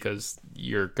just because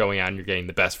you're going out and you're getting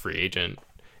the best free agent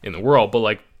in the world. But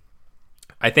like,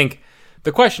 I think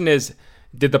the question is,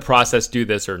 did the process do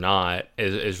this or not,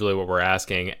 is really what we're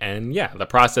asking. And yeah, the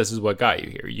process is what got you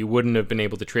here. You wouldn't have been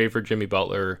able to trade for Jimmy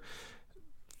Butler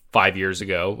 5 years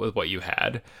ago with what you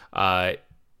had,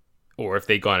 or if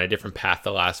they'd gone a different path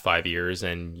the last 5 years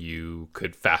and you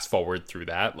could fast forward through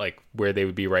that, like where they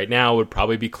would be right now would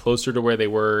probably be closer to where they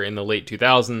were in the late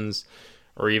 2000s,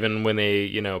 or even when they,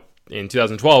 in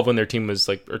 2012 when their team was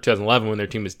like, or 2011 when their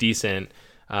team was decent,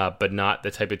 but not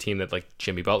the type of team that like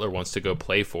Jimmy Butler wants to go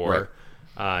play for.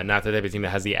 Right. Not the type of team that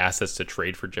has the assets to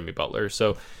trade for Jimmy Butler.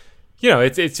 So,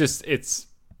 it's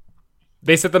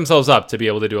they set themselves up to be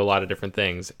able to do a lot of different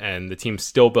things, and the team's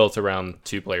still built around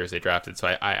two players they drafted.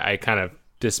 So I kind of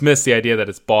dismiss the idea that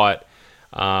it's bought.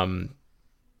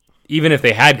 Even if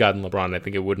they had gotten LeBron, I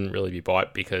think it wouldn't really be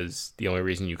bought, because the only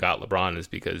reason you got LeBron is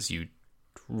because you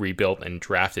rebuilt and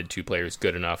drafted two players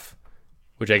good enough,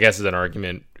 which I guess is an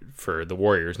argument for the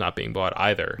Warriors not being bought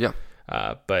either. Yeah.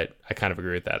 But I kind of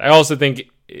agree with that. I also think,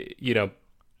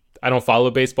 I don't follow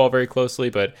baseball very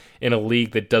closely, but in a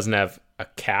league that doesn't have a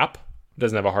cap,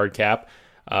 doesn't have a hard cap,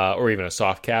 or even a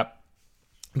soft cap,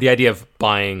 the idea of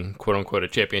buying quote unquote a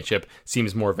championship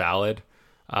seems more valid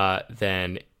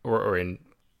than, or in,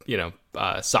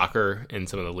 soccer in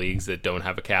some of the leagues that don't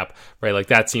have a cap, right? Like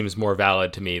that seems more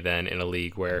valid to me than in a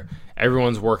league where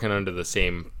everyone's working under the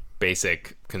same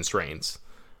basic constraints.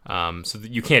 So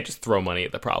that you can't just throw money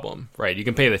at the problem, right? You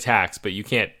can pay the tax, but you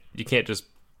can't just,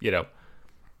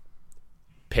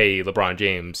 pay LeBron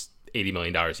James $80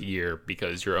 million a year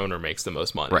because your owner makes the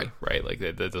most money, right? Like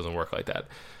that doesn't work like that.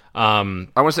 I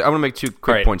want to make two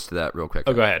quick points to that real quick.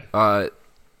 Oh, go ahead.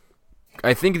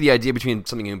 I think the idea between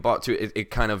something and bought too, it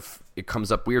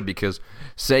comes up weird, because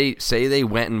say they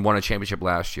went and won a championship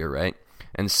last year, right?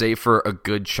 And say for a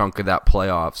good chunk of that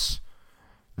playoffs,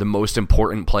 the most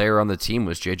important player on the team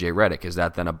was JJ Redick. Is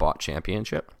that then a bought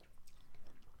championship?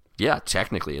 Yeah,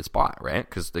 technically it's bought, right?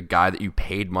 Because the guy that you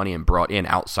paid money and brought in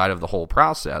outside of the whole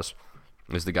process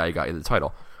is the guy who got you the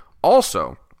title.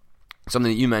 Also,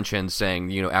 something that you mentioned,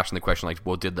 saying, asking the question like,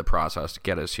 well, did the process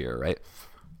get us here, right?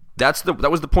 That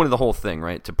was the point of the whole thing,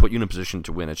 right? To put you in a position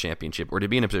to win a championship, or to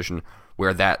be in a position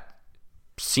where that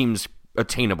seems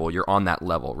attainable. You're on that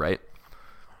level, right?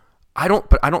 I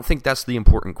don't think that's the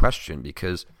important question,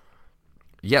 because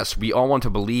yes, we all want to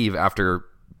believe, after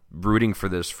rooting for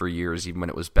this for years, even when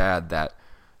it was bad, that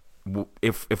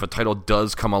if a title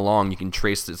does come along, you can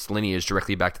trace its lineage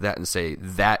directly back to that and say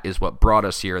that is what brought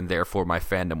us here, and therefore my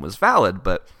fandom was valid.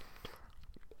 But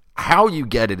how you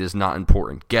get it is not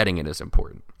important. Getting it is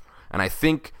important. And I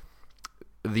think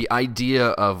the idea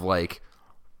of like,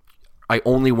 I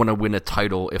only want to win a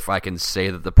title if I can say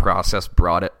that the process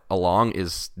brought it along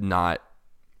is not.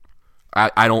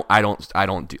 I don't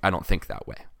think that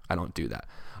way. I don't do that.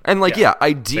 And like,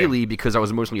 ideally, same. Because I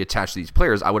was emotionally attached to these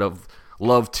players, I would have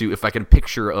loved to, if I can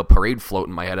picture a parade float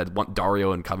in my head, I'd want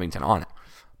Dario and Covington on it.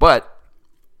 But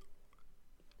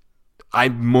I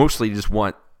mostly just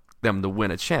want them to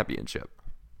win a championship.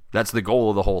 That's the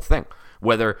goal of the whole thing.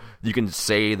 Whether you can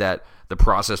say that the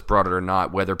process brought it or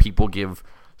not, whether people give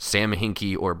Sam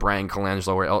Hinkie or Brian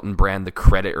Colangelo or Elton Brand the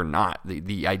credit or not,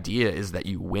 the idea is that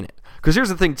you win it. Because here's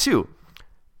the thing, too.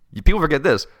 People forget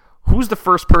this. Who's the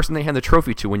first person they hand the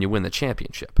trophy to when you win the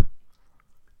championship?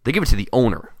 They give it to the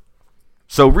owner.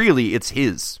 So really, it's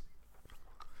his.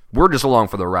 We're just along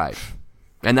for the ride.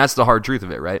 And that's the hard truth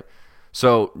of it, right?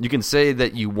 So you can say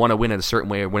that you want to win it a certain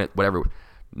way or win it whatever.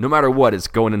 no matter what, it's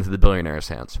going into the billionaire's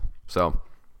hands. So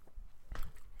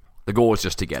the goal is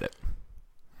just to get it.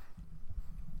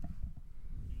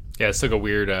 Yeah, it's like a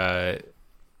weird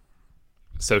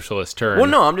socialist turn. Well,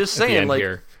 no, I'm just saying, like,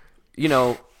 here. you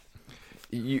know,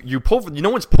 you pull. No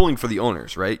one's pulling for the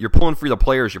owners, right? You're pulling for the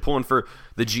players. You're pulling for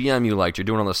the GM you liked. You're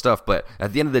doing all this stuff, but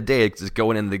at the end of the day, it's just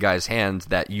going into the guy's hands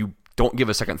that you don't give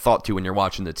a second thought to when you're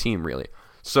watching the team, really.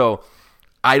 So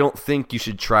I don't think you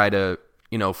should try to,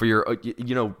 for your,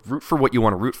 root for what you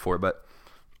want to root for. But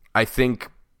I think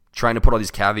trying to put all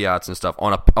these caveats and stuff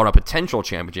on a potential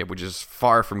championship, which is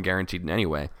far from guaranteed in any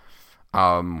way,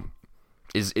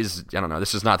 is I don't know.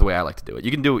 This is not the way I like to do it.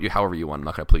 You can do it however you want. I'm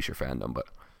not going to please your fandom, but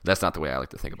that's not the way I like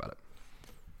to think about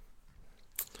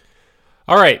it.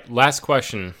 All right, last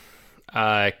question.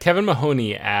 Kevin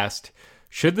Mahoney asked,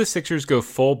 should the Sixers go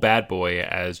full bad boy,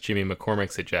 as Jimmy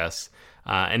McCormick suggests?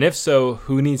 And if so,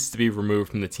 who needs to be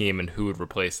removed from the team and who would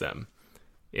replace them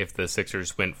if the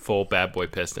Sixers went full bad boy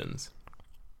Pistons?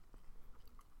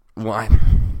 Why?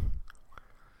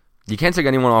 You can't take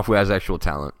anyone off who has actual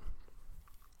talent.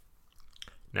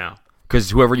 No. Because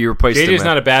whoever you replace him JJ's with,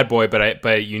 not a bad boy,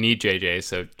 but you need JJ,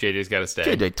 so JJ's got to stay.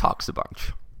 JJ talks a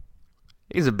bunch.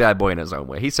 He's a bad boy in his own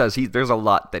way. He says there's a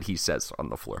lot that he says on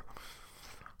the floor.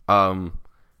 I don't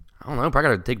know. Probably got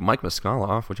to take Mike Muscala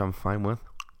off, which I'm fine with.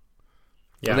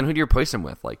 Yeah. But then who do you replace him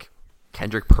with? Like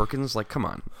Kendrick Perkins? Like, come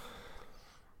on.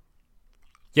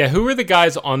 Yeah, who are the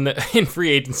guys in free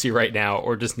agency right now,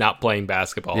 or just not playing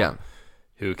basketball? Yeah.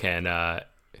 Who can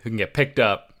get picked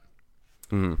up?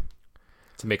 Mm-hmm.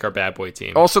 To make our bad boy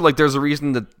team. Also, like, there's a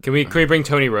reason that... Can we bring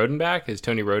Tony Roden back? Is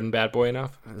Tony Roden bad boy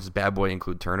enough? Does bad boy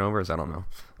include turnovers? I don't know.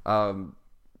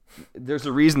 There's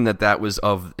a reason that was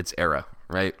of its era,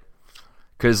 right?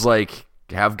 Because, like,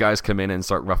 have guys come in and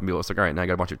start roughing people. It's like, all right, now I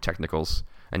got a bunch of technicals,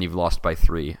 and you've lost by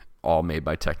 3, all made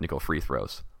by technical free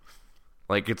throws.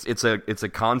 Like, it's a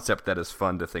concept that is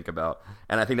fun to think about.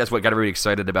 And I think that's what got everybody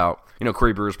excited about.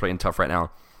 Corey Brewer's playing tough right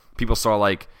now. People saw,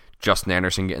 like, Justin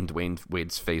Anderson getting Dwayne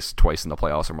Wade's face twice in the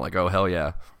playoffs, and we're like, oh, hell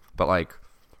yeah. But, like,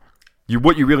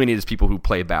 what you really need is people who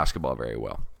play basketball very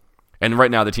well. And right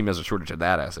now, the team has a shortage of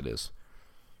that as it is.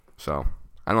 So,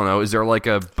 I don't know. Is there, like,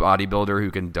 a bodybuilder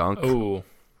who can dunk? Oh.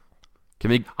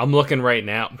 I'm looking right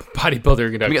now.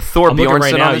 Bodybuilder can dunk. Can we get Thor Bjornsson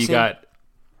right now, on this team?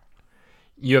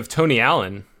 You have Tony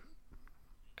Allen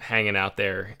hanging out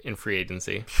there in free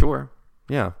agency. Sure.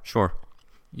 Yeah, sure.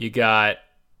 You got...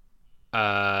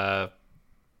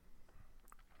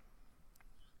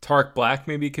 Tarek Black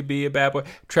maybe could be a bad boy.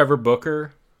 Trevor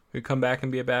Booker could come back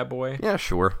and be a bad boy. Yeah,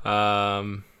 sure. Yeah,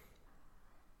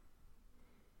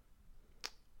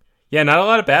 not a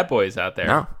lot of bad boys out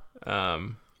there.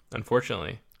 No.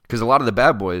 Unfortunately. Because a lot of the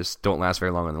bad boys don't last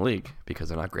very long in the league because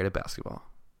they're not great at basketball.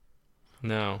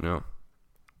 No.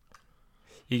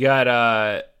 You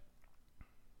got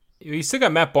you still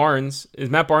got Matt Barnes. Is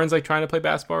Matt Barnes like trying to play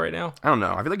basketball right now? I don't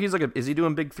know. I feel like he's like is he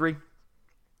doing big 3?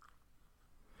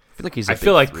 I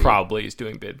feel like probably he's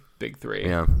doing big 3.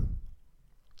 Yeah.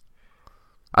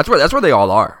 That's where they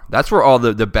all are. That's where all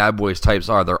the bad boys types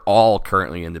are. They're all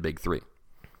currently in the big 3.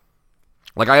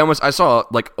 Like I saw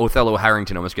like Othello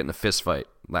Harrington almost getting a fist fight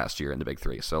last year in the big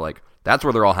 3. So like that's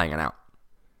where they're all hanging out.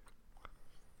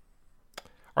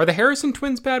 Are the Harrison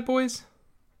twins bad boys?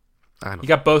 You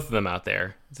got both of them out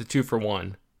there. It's a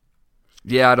 2-for-1.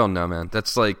 Yeah, I don't know, man.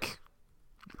 That's like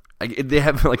they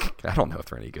have like I don't know if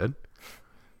they're any good.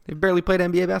 They barely played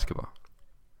NBA basketball.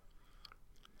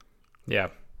 Yeah.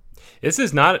 This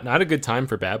is not a good time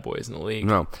for bad boys in the league.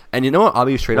 No. And you know what? I'll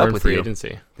be straight up with you.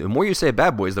 Agency. The more you say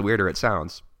bad boys, the weirder it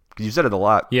sounds. Because you said it a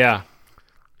lot. Yeah.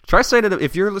 Try saying it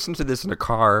if you're listening to this in a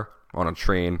car, on a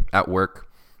train, at work,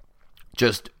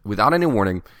 just without any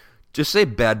warning, just say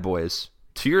bad boys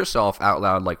to yourself out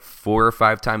loud like 4 or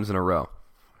 5 times in a row.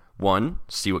 1,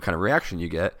 see what kind of reaction you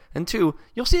get. And 2,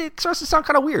 you'll see it starts to sound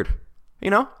kind of weird.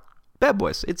 Bad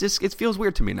boys. It feels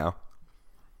weird to me now.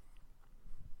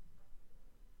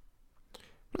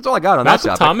 That's all I got on that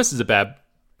topic.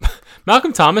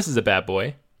 Malcolm Thomas is a bad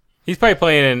boy. He's probably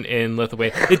playing in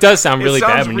Lithuania. It does sound really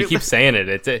bad when you keep saying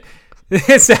it.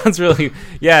 It sounds really...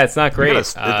 Yeah, it's not great.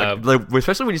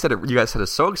 Especially when you said it, you guys said it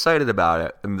so excited about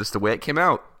it, and just the way it came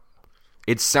out.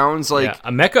 It sounds like...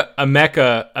 Yeah,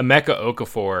 Emeka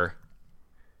Okafor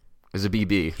is a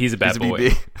BB. He's a bad boy.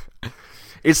 BB.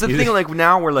 It's the thing, like,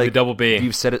 now we're like... double B.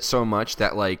 You've said it so much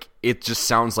that, like, it just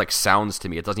sounds like sounds to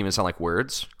me. It doesn't even sound like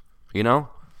words.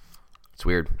 It's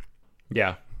weird.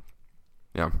 Yeah.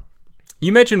 Yeah.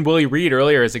 You mentioned Willie Reed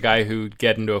earlier as a guy who'd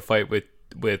get into a fight with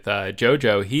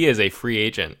JoJo. He is a free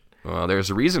agent. Well, there's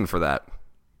a reason for that.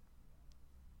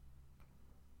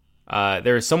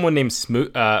 There is someone named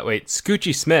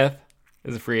Scoochie Smith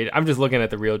as a free agent. I'm just looking at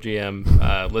the Real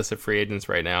GM list of free agents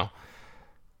right now.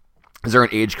 Is there an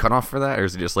age cutoff for that, or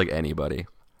is it just like anybody?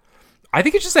 I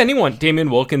think it's just anyone.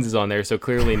 Damian Wilkins is on there, so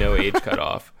clearly no age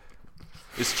cutoff.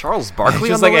 Is Charles Barkley It's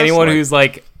just on the like anyone list? who's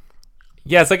like,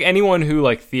 yeah, it's like anyone who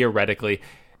like theoretically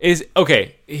is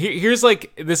okay. Here's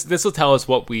like this. This will tell us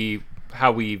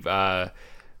how we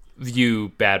view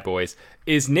bad boys.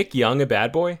 Is Nick Young a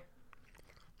bad boy?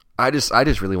 I just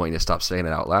really want you to stop saying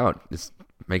it out loud. It's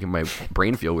making my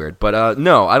brain feel weird. But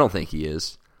no, I don't think he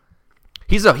is.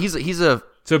 He's a.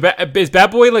 So is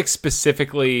bad boy like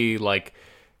specifically like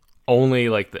only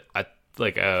like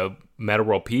a Meta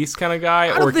World Peace kind of guy,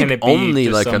 or can it be only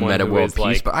just like a someone Meta who World is, Peace?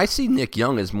 like, But I see Nick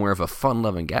Young as more of a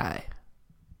fun-loving guy.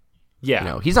 Yeah, You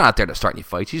know, he's not out there to start any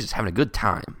fights. He's just having a good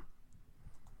time.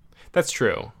 that's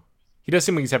true. He does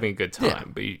seem like he's having a good time, Yeah.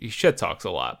 but he shit talks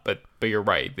a lot. But you're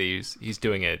right. He's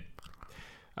doing it,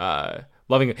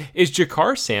 loving it. Is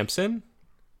Jakar Sampson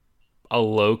a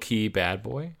low key bad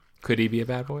boy? Could he be a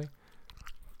bad boy?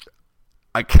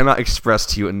 I cannot express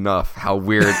to you enough how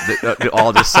weird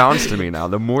all this sounds to me now.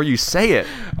 The more you say it.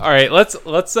 All right, let's Wait,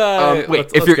 let's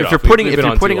if get you're off. putting We've been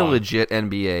on too a long. legit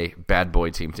NBA bad boy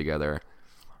team together,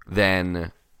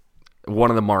 then one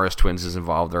of the Morris twins is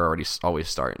involved. They're always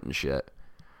starting and shit.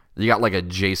 You got like a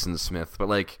Jason Smith, but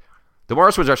like the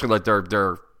Morris twins are actually like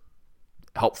they're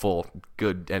helpful,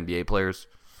 good NBA players.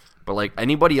 But like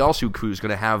anybody else who's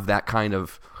going to have that kind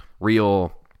of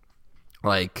real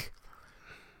like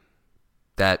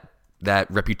that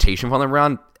reputation following them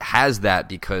around has that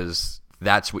because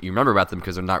that's what you remember about them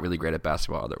because they're not really great at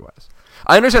basketball otherwise.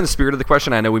 I understand the spirit of the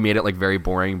question. I know we made it like very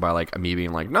boring by like me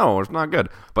being like, no, it's not good.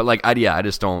 But like, I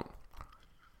just don't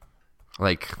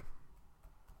like.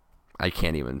 I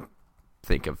can't even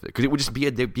think of it because it would just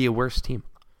they'd be a worse team.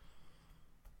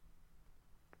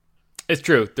 It's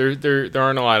true. There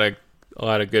aren't a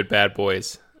lot of good bad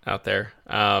boys out there.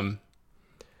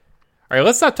 All right,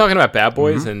 let's stop talking about bad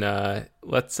boys and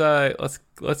let's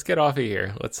get off of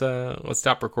here. Let's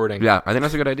stop recording. Yeah, I think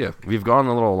that's a good idea. We've gone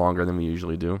a little longer than we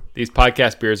usually do. These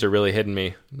podcast beers are really hitting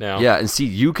me now. Yeah, and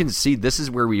you can see this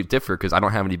is where we differ because I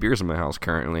don't have any beers in my house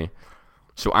currently,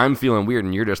 so I'm feeling weird,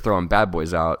 and you're just throwing bad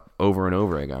boys out over and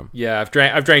over again. Yeah, I've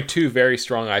drank two very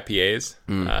strong IPAs.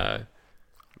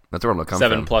 That's where it'll come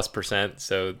from. 7+%.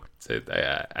 So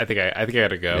I think I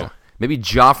gotta go. Yeah. Maybe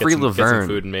Joffrey Get some Laverne.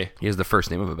 food in me. He has the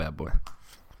first name of a bad boy.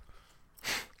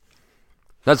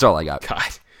 That's all I got. God.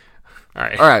 All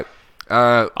right. All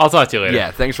right. I'll talk to you later. Yeah,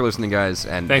 thanks for listening, guys.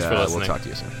 And Thanks for listening. We'll talk to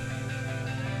you soon.